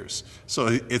years.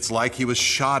 So it's like he was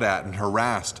shot at and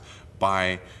harassed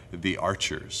by the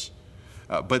archers.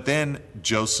 But then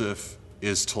Joseph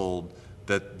is told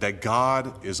that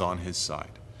God is on his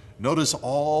side. Notice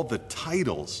all the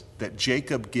titles that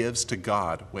Jacob gives to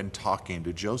God when talking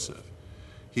to Joseph.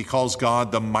 He calls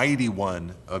God the mighty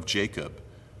one of Jacob,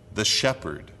 the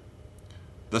shepherd,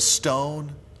 the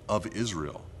stone of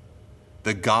Israel,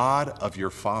 the God of your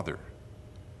father,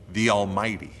 the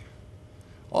Almighty.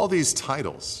 All these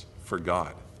titles for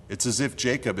God. It's as if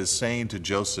Jacob is saying to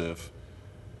Joseph,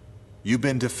 you've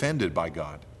been defended by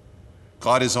God.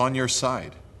 God is on your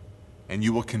side, and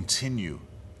you will continue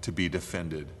to be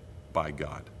defended by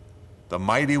God. The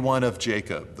mighty one of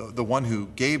Jacob, the one who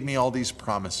gave me all these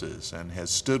promises and has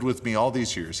stood with me all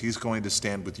these years, he's going to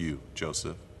stand with you,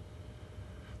 Joseph.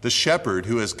 The shepherd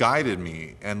who has guided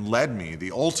me and led me,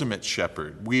 the ultimate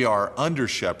shepherd. We are under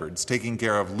shepherds, taking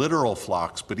care of literal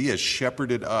flocks, but he has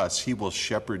shepherded us. He will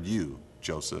shepherd you,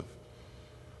 Joseph.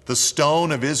 The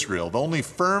stone of Israel, the only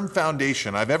firm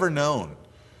foundation I've ever known,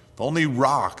 the only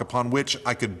rock upon which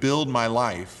I could build my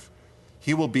life.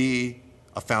 He will be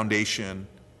a foundation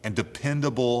and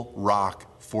dependable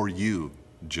rock for you,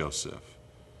 Joseph.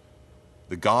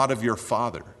 The God of your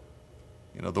father,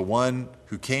 the one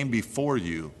who came before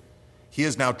you, he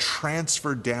is now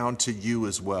transferred down to you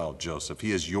as well, Joseph.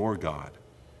 He is your God,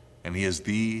 and he is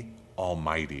the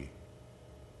Almighty,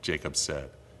 Jacob said.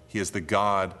 He is the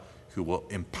God who will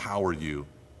empower you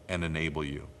and enable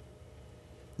you.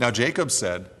 Now, Jacob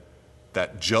said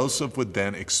that Joseph would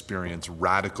then experience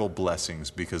radical blessings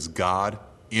because God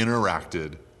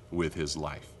interacted with his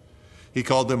life. He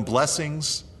called them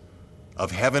blessings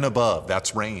of heaven above,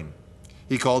 that's rain.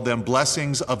 He called them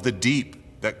blessings of the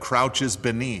deep that crouches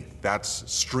beneath,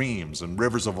 that's streams and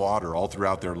rivers of water all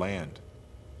throughout their land.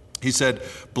 He said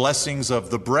blessings of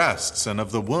the breasts and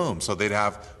of the womb, so they'd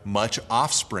have much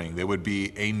offspring. They would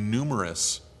be a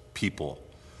numerous people.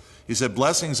 He said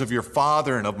blessings of your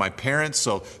father and of my parents,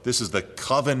 so this is the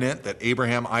covenant that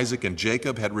Abraham, Isaac, and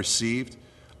Jacob had received,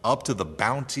 up to the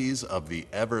bounties of the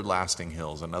everlasting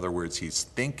hills. In other words, he's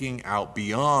thinking out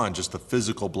beyond just the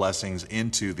physical blessings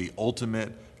into the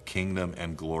ultimate kingdom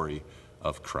and glory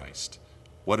of Christ.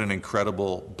 What an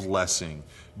incredible blessing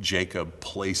Jacob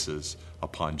places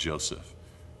upon Joseph.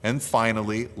 And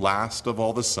finally, last of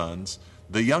all the sons,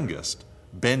 the youngest,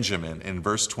 Benjamin, in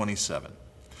verse 27.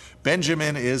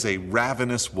 Benjamin is a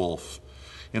ravenous wolf.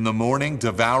 In the morning,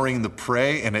 devouring the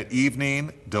prey, and at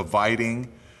evening,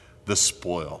 dividing the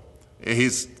spoil.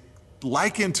 He's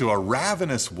likened to a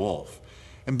ravenous wolf.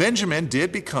 And Benjamin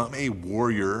did become a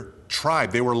warrior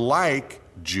tribe. They were like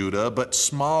Judah, but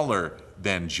smaller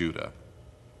than Judah.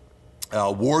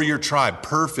 A warrior tribe,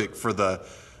 perfect for the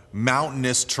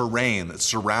mountainous terrain that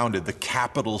surrounded the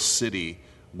capital city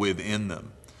within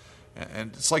them.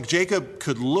 And it's like Jacob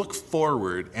could look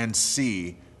forward and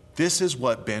see this is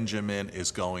what Benjamin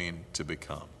is going to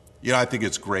become. I think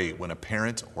it's great when a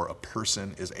parent or a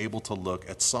person is able to look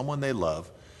at someone they love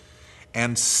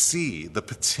and see the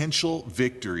potential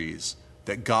victories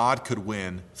that God could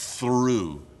win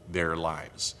through their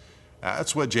lives.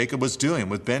 That's what Jacob was doing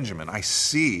with Benjamin. I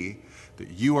see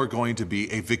that you are going to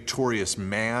be a victorious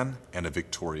man and a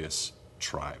victorious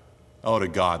tribe. Oh, to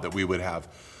God that we would have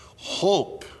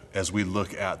hope as we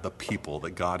look at the people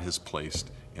that God has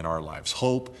placed in our lives.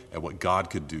 Hope at what God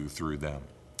could do through them.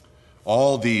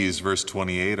 All these, verse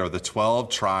 28, are the 12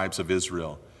 tribes of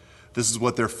Israel. This is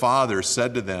what their father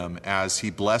said to them as he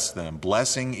blessed them,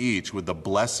 blessing each with the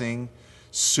blessing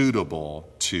suitable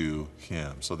to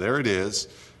him. So there it is.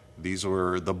 These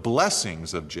were the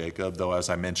blessings of Jacob, though as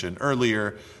I mentioned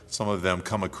earlier, some of them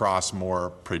come across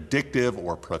more predictive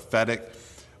or prophetic.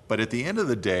 But at the end of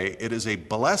the day, it is a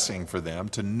blessing for them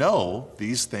to know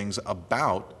these things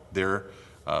about their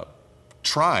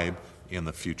tribe in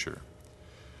the future.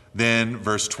 Then,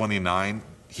 verse 29,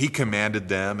 he commanded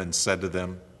them and said to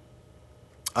them,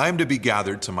 I am to be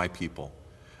gathered to my people.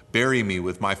 Bury me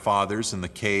with my fathers in the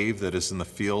cave that is in the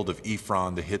field of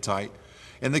Ephron the Hittite,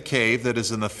 in the cave that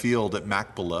is in the field at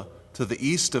Machpelah, to the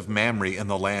east of Mamre in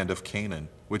the land of Canaan,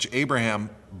 which Abraham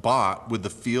bought with the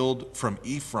field from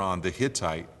Ephron the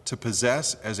Hittite to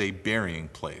possess as a burying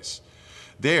place.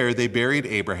 There they buried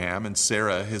Abraham and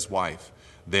Sarah his wife.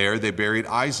 There they buried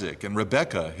Isaac and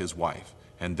Rebekah his wife.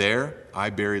 And there I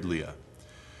buried Leah.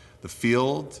 The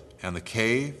field and the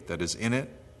cave that is in it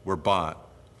were bought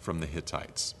from the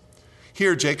Hittites.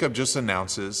 Here, Jacob just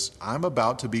announces, I'm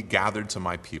about to be gathered to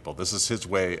my people. This is his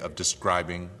way of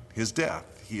describing his death.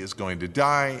 He is going to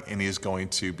die, and he is going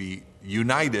to be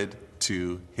united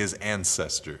to his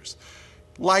ancestors.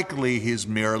 Likely, he's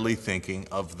merely thinking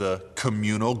of the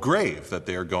communal grave that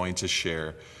they are going to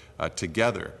share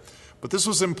together. But this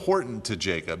was important to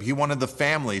Jacob. He wanted the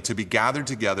family to be gathered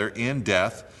together in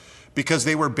death because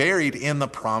they were buried in the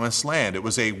promised land. It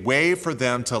was a way for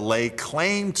them to lay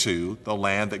claim to the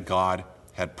land that God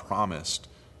had promised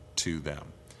to them.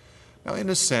 Now, in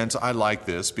a sense, I like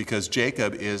this because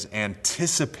Jacob is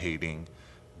anticipating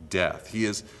death. He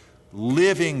is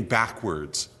living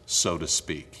backwards, so to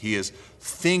speak. He is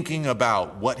thinking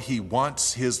about what he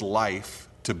wants his life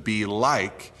to be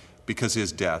like because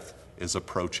his death is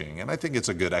approaching. And I think it's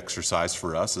a good exercise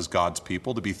for us as God's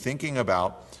people to be thinking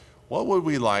about what would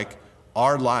we like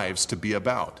our lives to be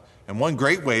about. And one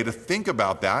great way to think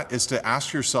about that is to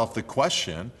ask yourself the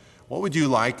question, what would you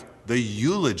like the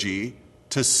eulogy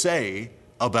to say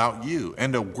about you?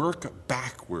 And to work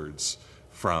backwards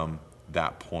from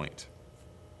that point.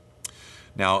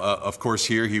 Now, of course,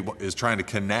 here he is trying to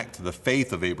connect the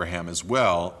faith of Abraham as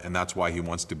well, and that's why he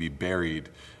wants to be buried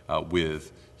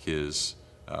with his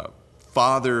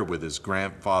father, with his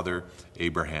grandfather,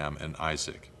 Abraham and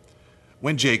Isaac.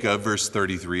 When Jacob, verse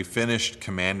 33, finished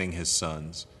commanding his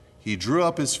sons, he drew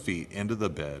up his feet into the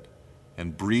bed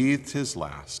and breathed his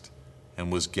last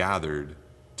and was gathered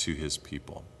to his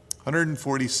people.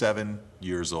 147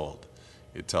 years old,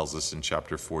 it tells us in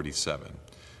chapter 47.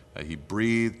 He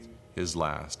breathed his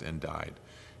last and died.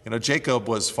 You know, Jacob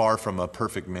was far from a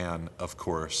perfect man, of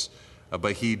course,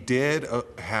 but he did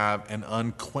have an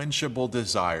unquenchable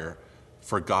desire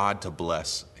for God to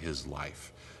bless his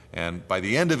life. And by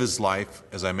the end of his life,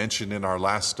 as I mentioned in our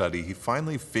last study, he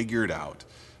finally figured out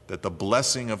that the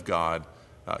blessing of God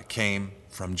came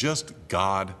from just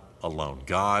God alone,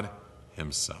 God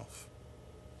himself.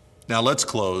 Now let's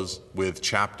close with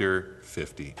chapter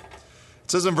 50.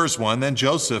 It says in verse 1, Then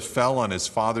Joseph fell on his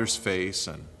father's face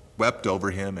and wept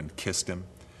over him and kissed him.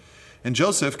 And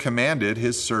Joseph commanded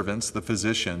his servants, the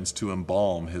physicians, to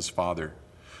embalm his father.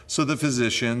 So the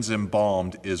physicians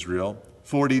embalmed Israel.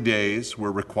 40 days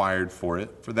were required for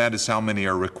it, for that is how many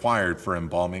are required for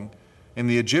embalming. And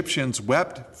the Egyptians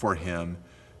wept for him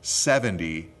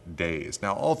 70 days.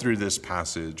 Now, all through this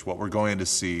passage, what we're going to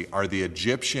see are the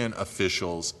Egyptian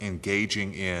officials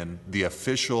engaging in the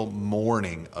official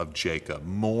mourning of Jacob,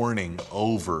 mourning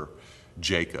over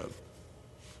Jacob.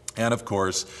 And of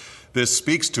course, this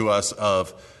speaks to us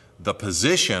of the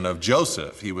position of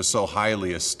Joseph. He was so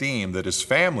highly esteemed that his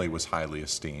family was highly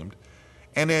esteemed.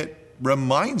 And it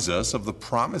reminds us of the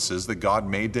promises that God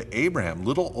made to Abraham.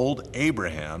 Little old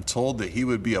Abraham told that he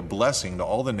would be a blessing to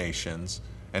all the nations.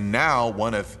 And now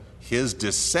one of his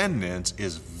descendants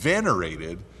is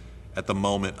venerated at the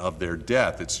moment of their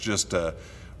death. It's just a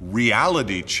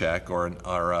reality check or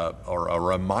a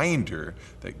reminder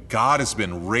that God has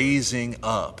been raising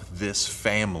up this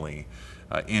family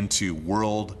into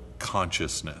world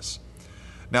consciousness.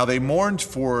 Now they mourned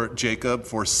for Jacob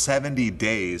for 70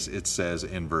 days, it says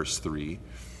in verse 3.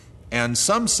 And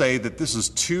some say that this is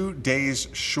 2 days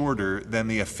shorter than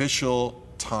the official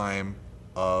time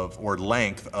of or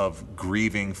length of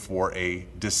grieving for a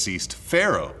deceased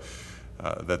Pharaoh,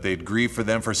 that they'd grieve for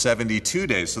them for 72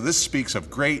 days. So this speaks of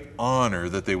great honor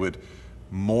that they would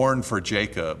mourn for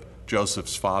Jacob,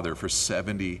 Joseph's father, for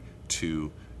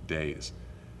 72 days.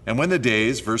 And when the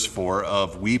days, verse 4,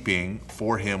 of weeping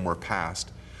for him were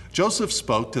past, Joseph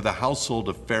spoke to the household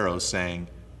of Pharaoh, saying,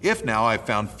 "If now I have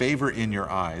found favor in your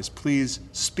eyes, please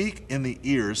speak in the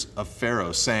ears of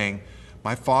Pharaoh, saying,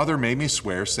 my father made me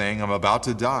swear, saying, I'm about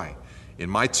to die. In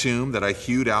my tomb that I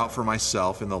hewed out for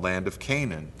myself in the land of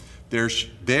Canaan,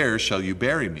 there shall you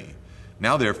bury me.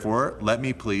 Now therefore, let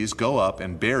me please go up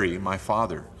and bury my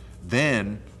father.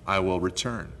 Then I will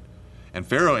return." And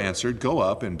Pharaoh answered, "Go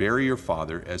up and bury your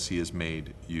father as he has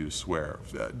made you swear."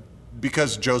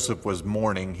 Because Joseph was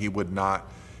mourning, he would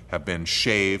not have been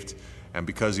shaved. And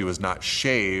because he was not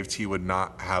shaved, he would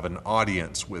not have an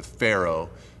audience with Pharaoh.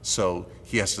 So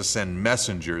he has to send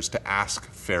messengers to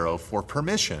ask Pharaoh for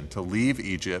permission to leave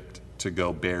Egypt to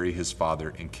go bury his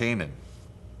father in Canaan.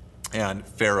 And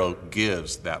Pharaoh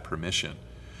gives that permission.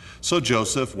 So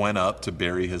Joseph went up to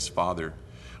bury his father.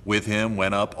 With him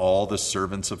went up all the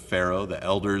servants of Pharaoh, the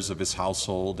elders of his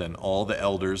household, and all the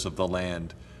elders of the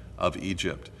land of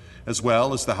Egypt, as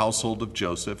well as the household of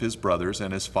Joseph, his brothers,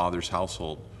 and his father's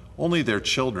household. Only their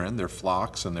children, their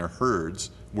flocks, and their herds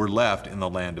were left in the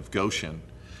land of Goshen.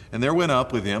 And there went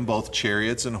up with him both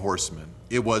chariots and horsemen.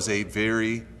 It was a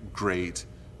very great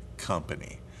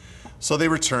company. So they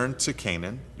returned to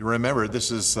Canaan. You remember,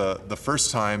 this is the first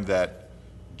time that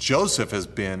Joseph has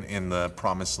been in the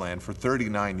promised land for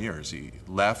 39 years. He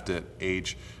left at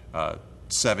age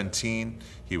 17.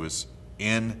 He was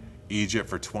in Egypt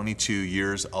for 22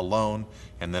 years alone,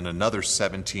 and then another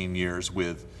 17 years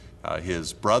with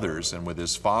his brothers and with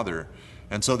his father.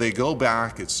 And so they go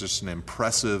back. It's just an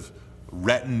impressive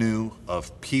retinue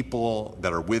of people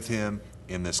that are with him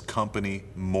in this company,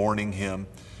 mourning him.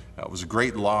 It was a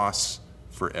great loss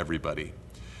for everybody.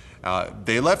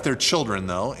 They left their children,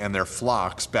 though, and their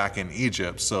flocks back in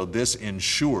Egypt, so this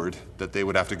ensured that they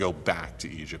would have to go back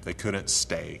to Egypt. They couldn't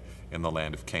stay in the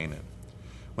land of Canaan.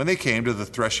 When they came to the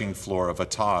threshing floor of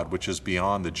Atad, which is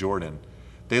beyond the Jordan,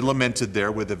 they lamented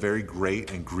there with a very great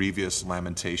and grievous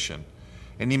lamentation.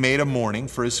 And he made a mourning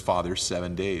for his father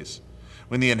 7 days.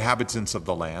 When the inhabitants of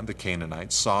the land, the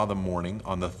Canaanites, saw the mourning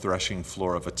on the threshing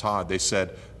floor of Atad, they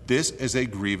said, "This is a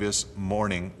grievous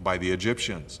mourning by the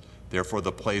Egyptians." Therefore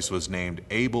the place was named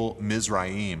Abel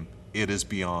Mizraim. It is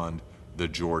beyond the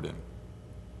Jordan.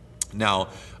 Now,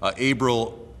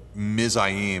 Abel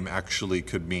Mizraim actually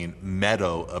could mean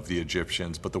meadow of the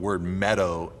Egyptians, but the word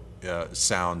meadow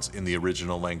sounds in the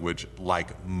original language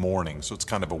like mourning. So it's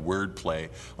kind of a word play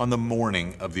on the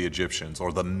mourning of the Egyptians,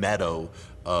 or the meadow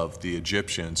of the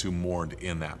Egyptians who mourned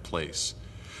in that place.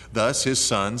 Thus his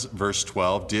sons, verse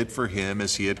 12, did for him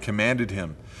as he had commanded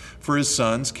him. For his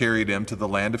sons carried him to the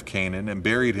land of Canaan and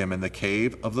buried him in the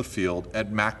cave of the field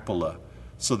at Machpelah,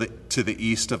 so that to the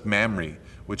east of Mamre,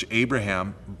 which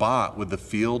Abraham bought with the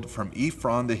field from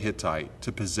Ephron the Hittite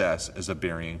to possess as a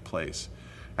burying place.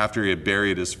 After he had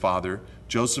buried his father,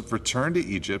 Joseph returned to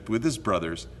Egypt with his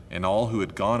brothers and all who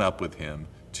had gone up with him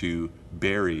to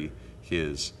bury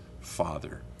his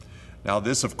father. Now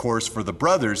this, of course, for the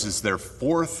brothers is their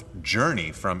fourth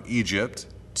journey from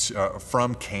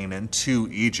from Canaan to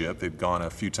Egypt. They'd gone a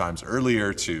few times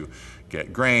earlier to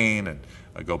get grain and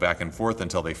go back and forth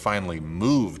until they finally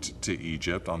moved to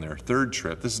Egypt on their third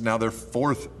trip. This is now their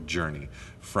fourth journey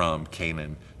from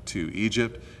Canaan to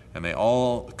Egypt. And they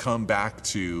all come back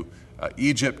to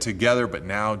Egypt together, but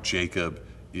now Jacob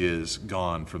is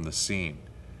gone from the scene.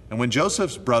 And when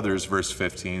Joseph's brothers, verse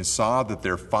 15, saw that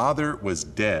their father was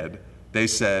dead, they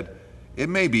said, "It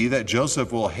may be that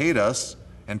Joseph will hate us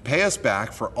and pay us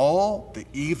back for all the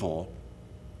evil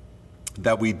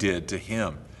that we did to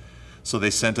him." So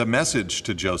they sent a message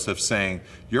to Joseph saying,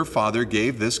 "Your father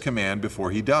gave this command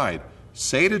before he died.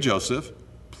 Say to Joseph,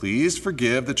 please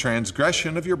forgive the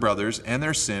transgression of your brothers and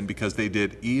their sin because they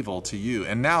did evil to you.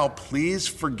 And now please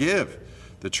forgive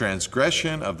the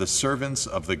transgression of the servants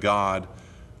of the God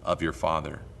of your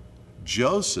father."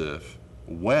 Joseph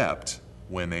wept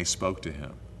when they spoke to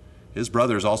him. His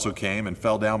brothers also came and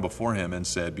fell down before him and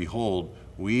said, "Behold,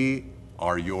 we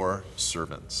are your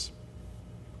servants."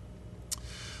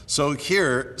 So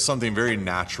here, something very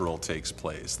natural takes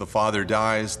place. The father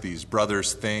dies. These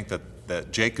brothers think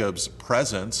that Jacob's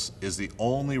presence is the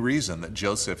only reason that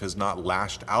Joseph has not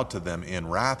lashed out to them in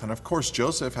wrath. And of course,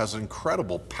 Joseph has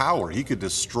incredible power. He could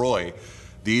destroy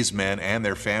these men and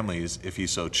their families if he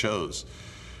so chose.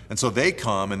 And so they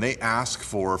come and they ask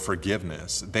for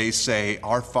forgiveness. They say,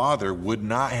 "Our father would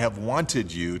not have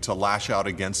wanted you to lash out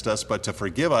against us, but to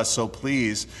forgive us. So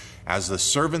please, as the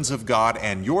servants of God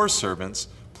and your servants,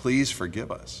 please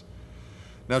forgive us."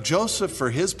 Now Joseph,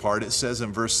 for his part, it says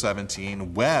in verse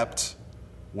 17, wept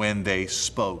when they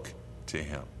spoke to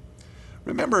him.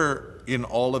 Remember in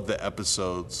all of the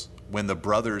episodes when the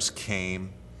brothers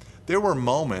came, there were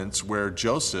moments where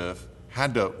Joseph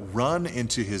had to run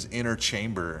into his inner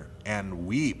chamber and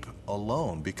weep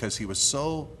alone because he was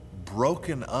so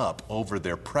broken up over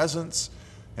their presence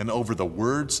and over the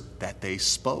words that they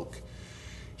spoke.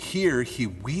 Here he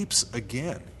weeps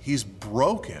again. He's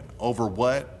broken over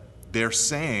what they're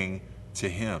saying to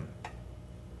him.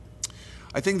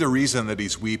 I think the reason that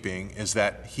he's weeping is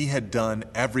that he had done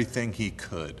everything he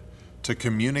could to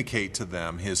communicate to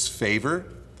them his favor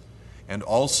and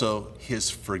also his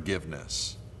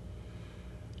forgiveness.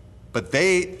 But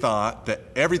they thought that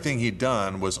everything he'd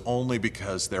done was only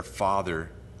because their father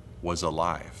was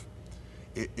alive.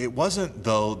 It wasn't,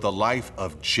 though, the life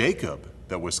of Jacob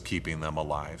that was keeping them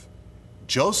alive.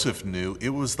 Joseph knew it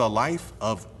was the life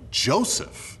of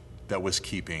Joseph that was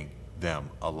keeping them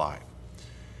alive.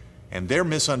 And their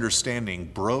misunderstanding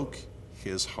broke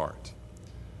his heart.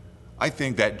 I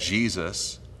think that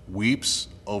Jesus weeps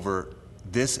over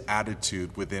this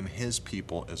attitude within his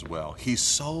people as well. He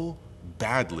so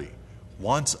badly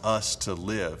wants us to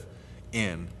live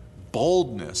in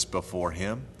boldness before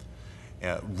him,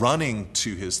 running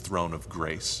to his throne of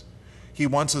grace. He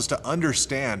wants us to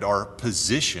understand our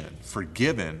position,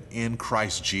 forgiven in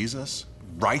Christ Jesus,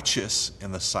 righteous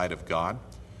in the sight of God.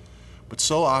 But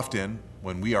so often,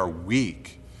 when we are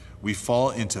weak, we fall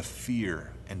into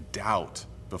fear and doubt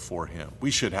before him.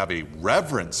 We should have a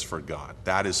reverence for God.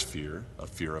 That is fear, a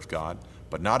fear of God,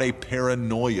 but not a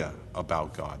paranoia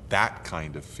about God, that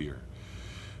kind of fear.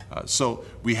 So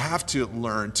we have to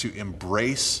learn to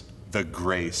embrace the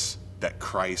grace that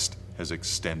Christ has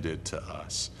extended to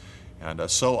us.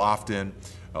 And so often,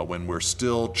 when we're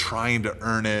still trying to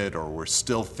earn it, or we're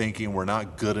still thinking we're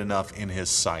not good enough in his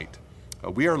sight,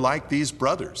 we are like these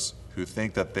brothers who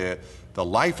think that the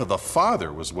life of the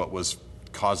father was what was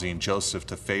causing Joseph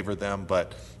to favor them,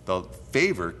 but the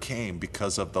favor came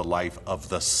because of the life of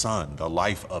the son, the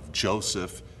life of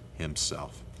Joseph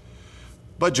himself.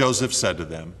 But Joseph said to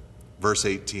them, verse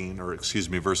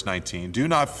 19, "Do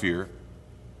not fear,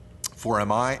 for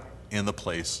am I in the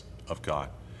place of God?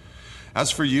 As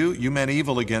for you, you meant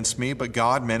evil against me, but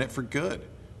God meant it for good,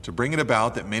 to bring it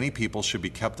about that many people should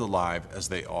be kept alive as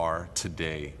they are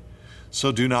today.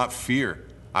 So do not fear.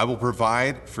 I will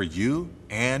provide for you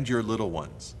and your little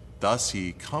ones." Thus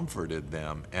he comforted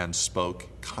them and spoke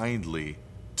kindly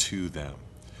to them.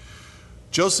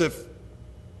 Joseph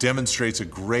demonstrates a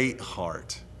great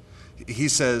heart. He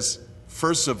says,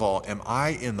 first of all, am I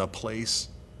in the place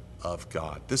of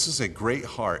God? This is a great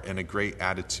heart and a great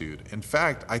attitude. In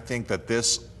fact, I think that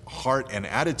this heart and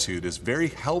attitude is very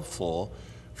helpful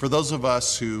for those of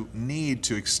us who need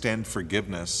to extend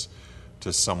forgiveness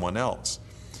to someone else.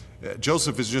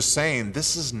 Joseph is just saying,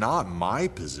 this is not my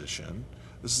position.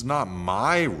 This is not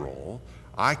my role.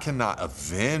 I cannot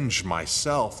avenge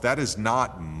myself. That is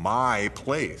not my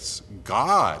place.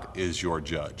 God is your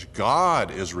judge. God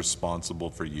is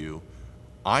responsible for you.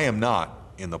 I am not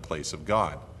in the place of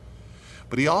God.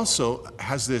 But he also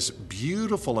has this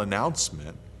beautiful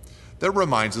announcement that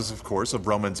reminds us, of course, of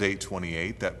Romans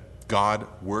 8:28, that God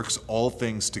works all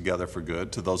things together for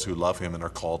good to those who love him and are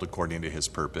called according to his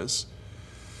purpose.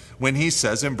 When he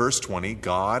says in verse 20,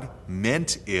 God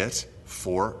meant it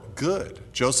for good.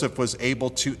 Joseph was able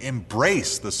to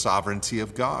embrace the sovereignty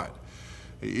of God.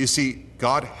 You see,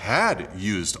 God had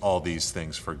used all these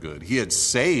things for good. He had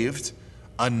saved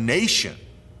a nation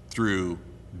through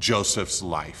Joseph's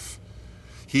life.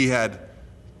 He had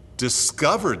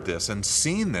discovered this and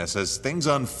seen this as things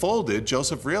unfolded.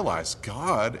 Joseph realized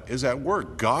God is at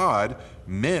work. God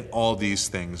meant all these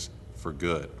things for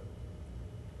good.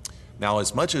 Now,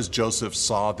 as much as Joseph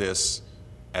saw this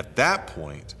at that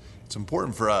point, it's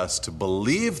important for us to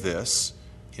believe this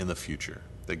in the future,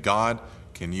 that God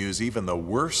can use even the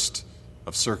worst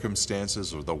of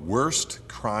circumstances or the worst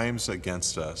crimes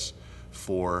against us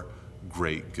for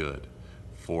great good,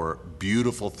 for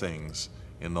beautiful things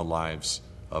in the lives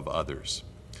of others.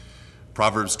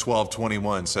 Proverbs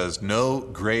 12:21 says, "No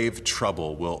grave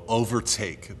trouble will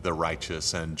overtake the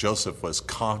righteous," and Joseph was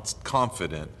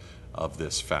confident of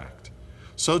this fact.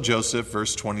 So Joseph,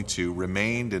 verse 22,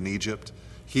 remained in Egypt,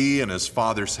 he and his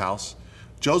father's house.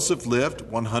 Joseph lived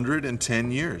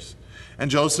 110 years,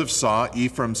 and Joseph saw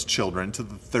Ephraim's children to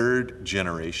the third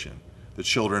generation. The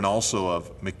children also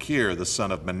of Machir, the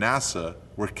son of Manasseh,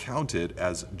 were counted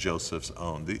as Joseph's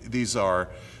own. These are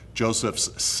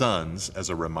Joseph's sons, as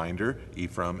a reminder,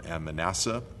 Ephraim and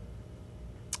Manasseh.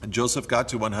 And Joseph got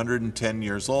to 110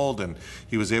 years old, and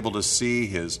he was able to see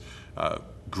his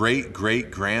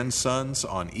great-great-grandsons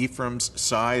on Ephraim's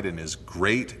side and his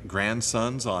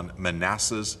great-grandsons on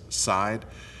Manasseh's side.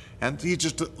 And he's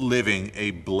just living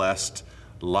a blessed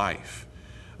life.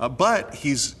 But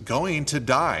he's going to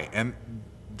die, and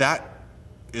that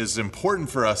it's important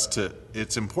for us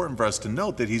to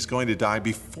note that he's going to die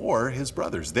before his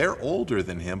brothers. They're older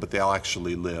than him, but they'll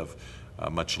actually live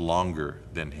much longer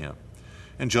than him.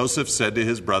 And Joseph said to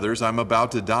his brothers, I'm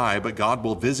about to die, but God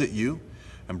will visit you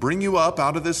and bring you up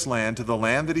out of this land to the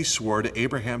land that he swore to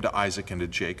Abraham, to Isaac, and to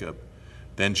Jacob.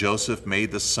 Then Joseph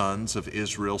made the sons of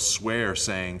Israel swear,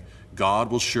 saying,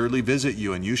 God will surely visit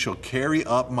you, and you shall carry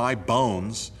up my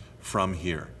bones from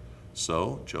here.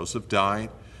 So Joseph died,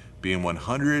 being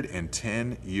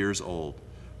 110 years old.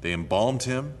 They embalmed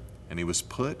him, and he was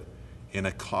put in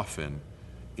a coffin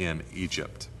in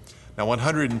Egypt. Now,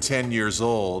 110 years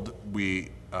old, we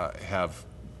have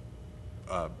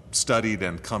studied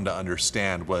and come to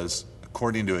understand, was,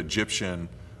 according to Egyptian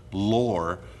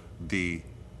lore, the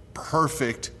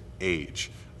perfect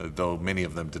age. Though many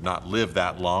of them did not live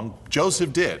that long,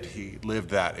 Joseph did. He lived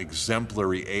that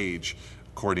exemplary age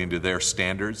according to their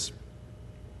standards.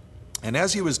 And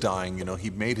as he was dying, he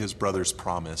made his brothers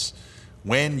promise,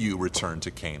 when you return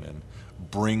to Canaan,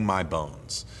 bring my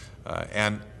bones.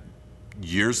 And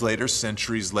years later,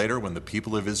 centuries later, when the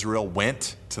people of Israel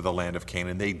went to the land of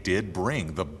Canaan, they did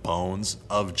bring the bones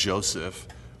of Joseph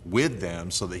with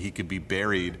them so that he could be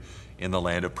buried in the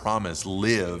land of promise,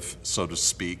 live, so to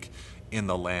speak, in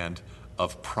the land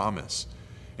of promise.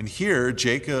 And here,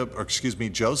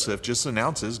 Joseph just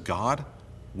announces, God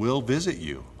will visit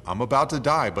you. I'm about to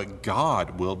die, but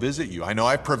God will visit you. I know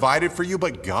I've provided for you,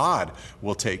 but God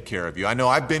will take care of you. I know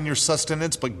I've been your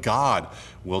sustenance, but God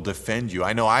will defend you.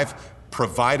 I know I've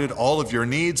provided all of your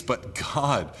needs, but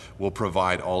God will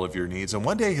provide all of your needs. And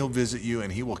one day he'll visit you,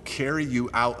 and he will carry you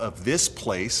out of this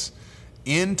place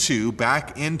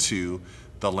back into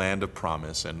the land of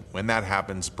promise. And when that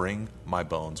happens, bring my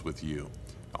bones with you.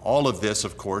 All of this,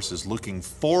 of course, is looking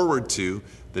forward to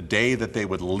the day that they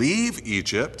would leave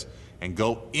Egypt and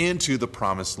go into the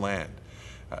promised land.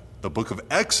 The book of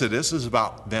Exodus is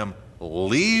about them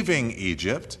leaving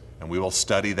Egypt, and we will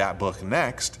study that book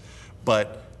next.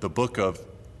 But the book of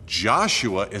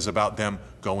Joshua is about them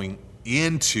going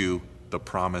into the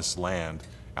promised land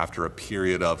after a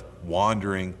period of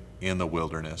wandering in the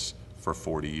wilderness for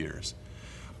 40 years.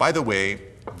 By the way,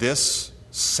 this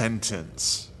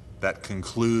sentence that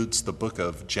concludes the book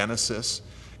of Genesis,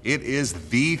 it is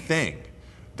the thing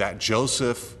that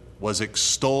Joseph was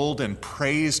extolled and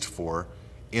praised for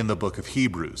in the book of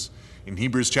Hebrews. In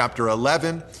Hebrews chapter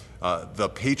 11, the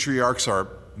patriarchs are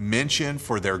mentioned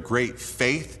for their great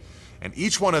faith, and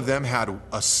each one of them had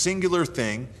a singular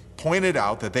thing pointed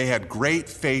out that they had great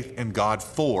faith in God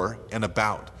for and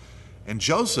about. And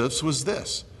Joseph's was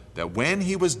this, that when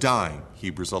he was dying,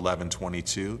 Hebrews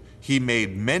 11:22, he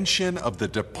made mention of the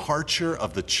departure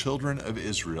of the children of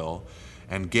Israel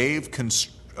and gave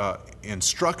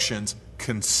instructions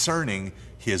concerning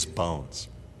his bones.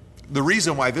 The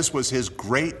reason why this was his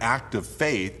great act of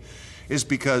faith is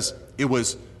because it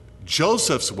was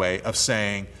Joseph's way of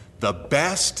saying, the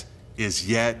best is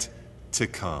yet to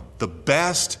come. The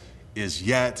best is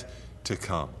yet to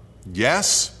come.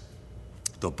 Yes,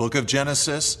 the book of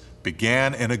Genesis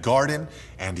began in a garden,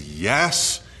 and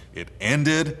yes, it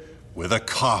ended with a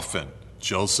coffin,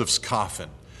 Joseph's coffin.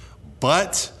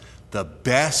 But the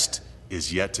best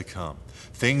is yet to come.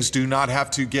 Things do not have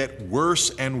to get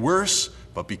worse and worse,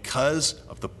 but because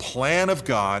of the plan of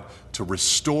God to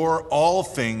restore all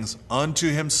things unto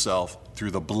himself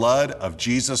through the blood of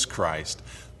Jesus Christ,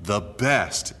 the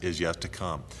best is yet to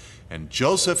come. And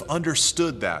Joseph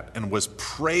understood that and was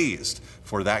praised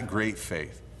for that great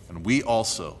faith. And we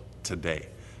also today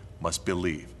must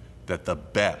believe that the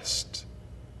best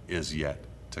is yet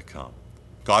to come.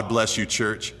 God bless you,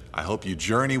 church. I hope you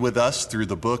journey with us through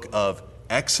the book of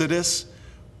Exodus,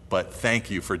 but thank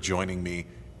you for joining me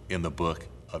in the book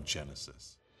of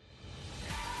Genesis.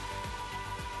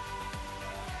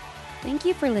 Thank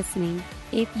you for listening.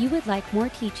 If you would like more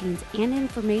teachings and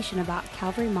information about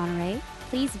Calvary Monterey,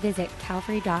 please visit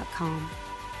calvary.com.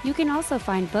 You can also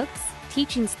find books,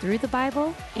 teachings through the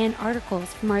Bible, and articles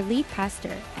from our lead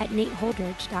pastor at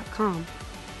nateholdridge.com.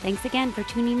 Thanks again for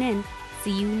tuning in.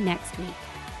 See you next week.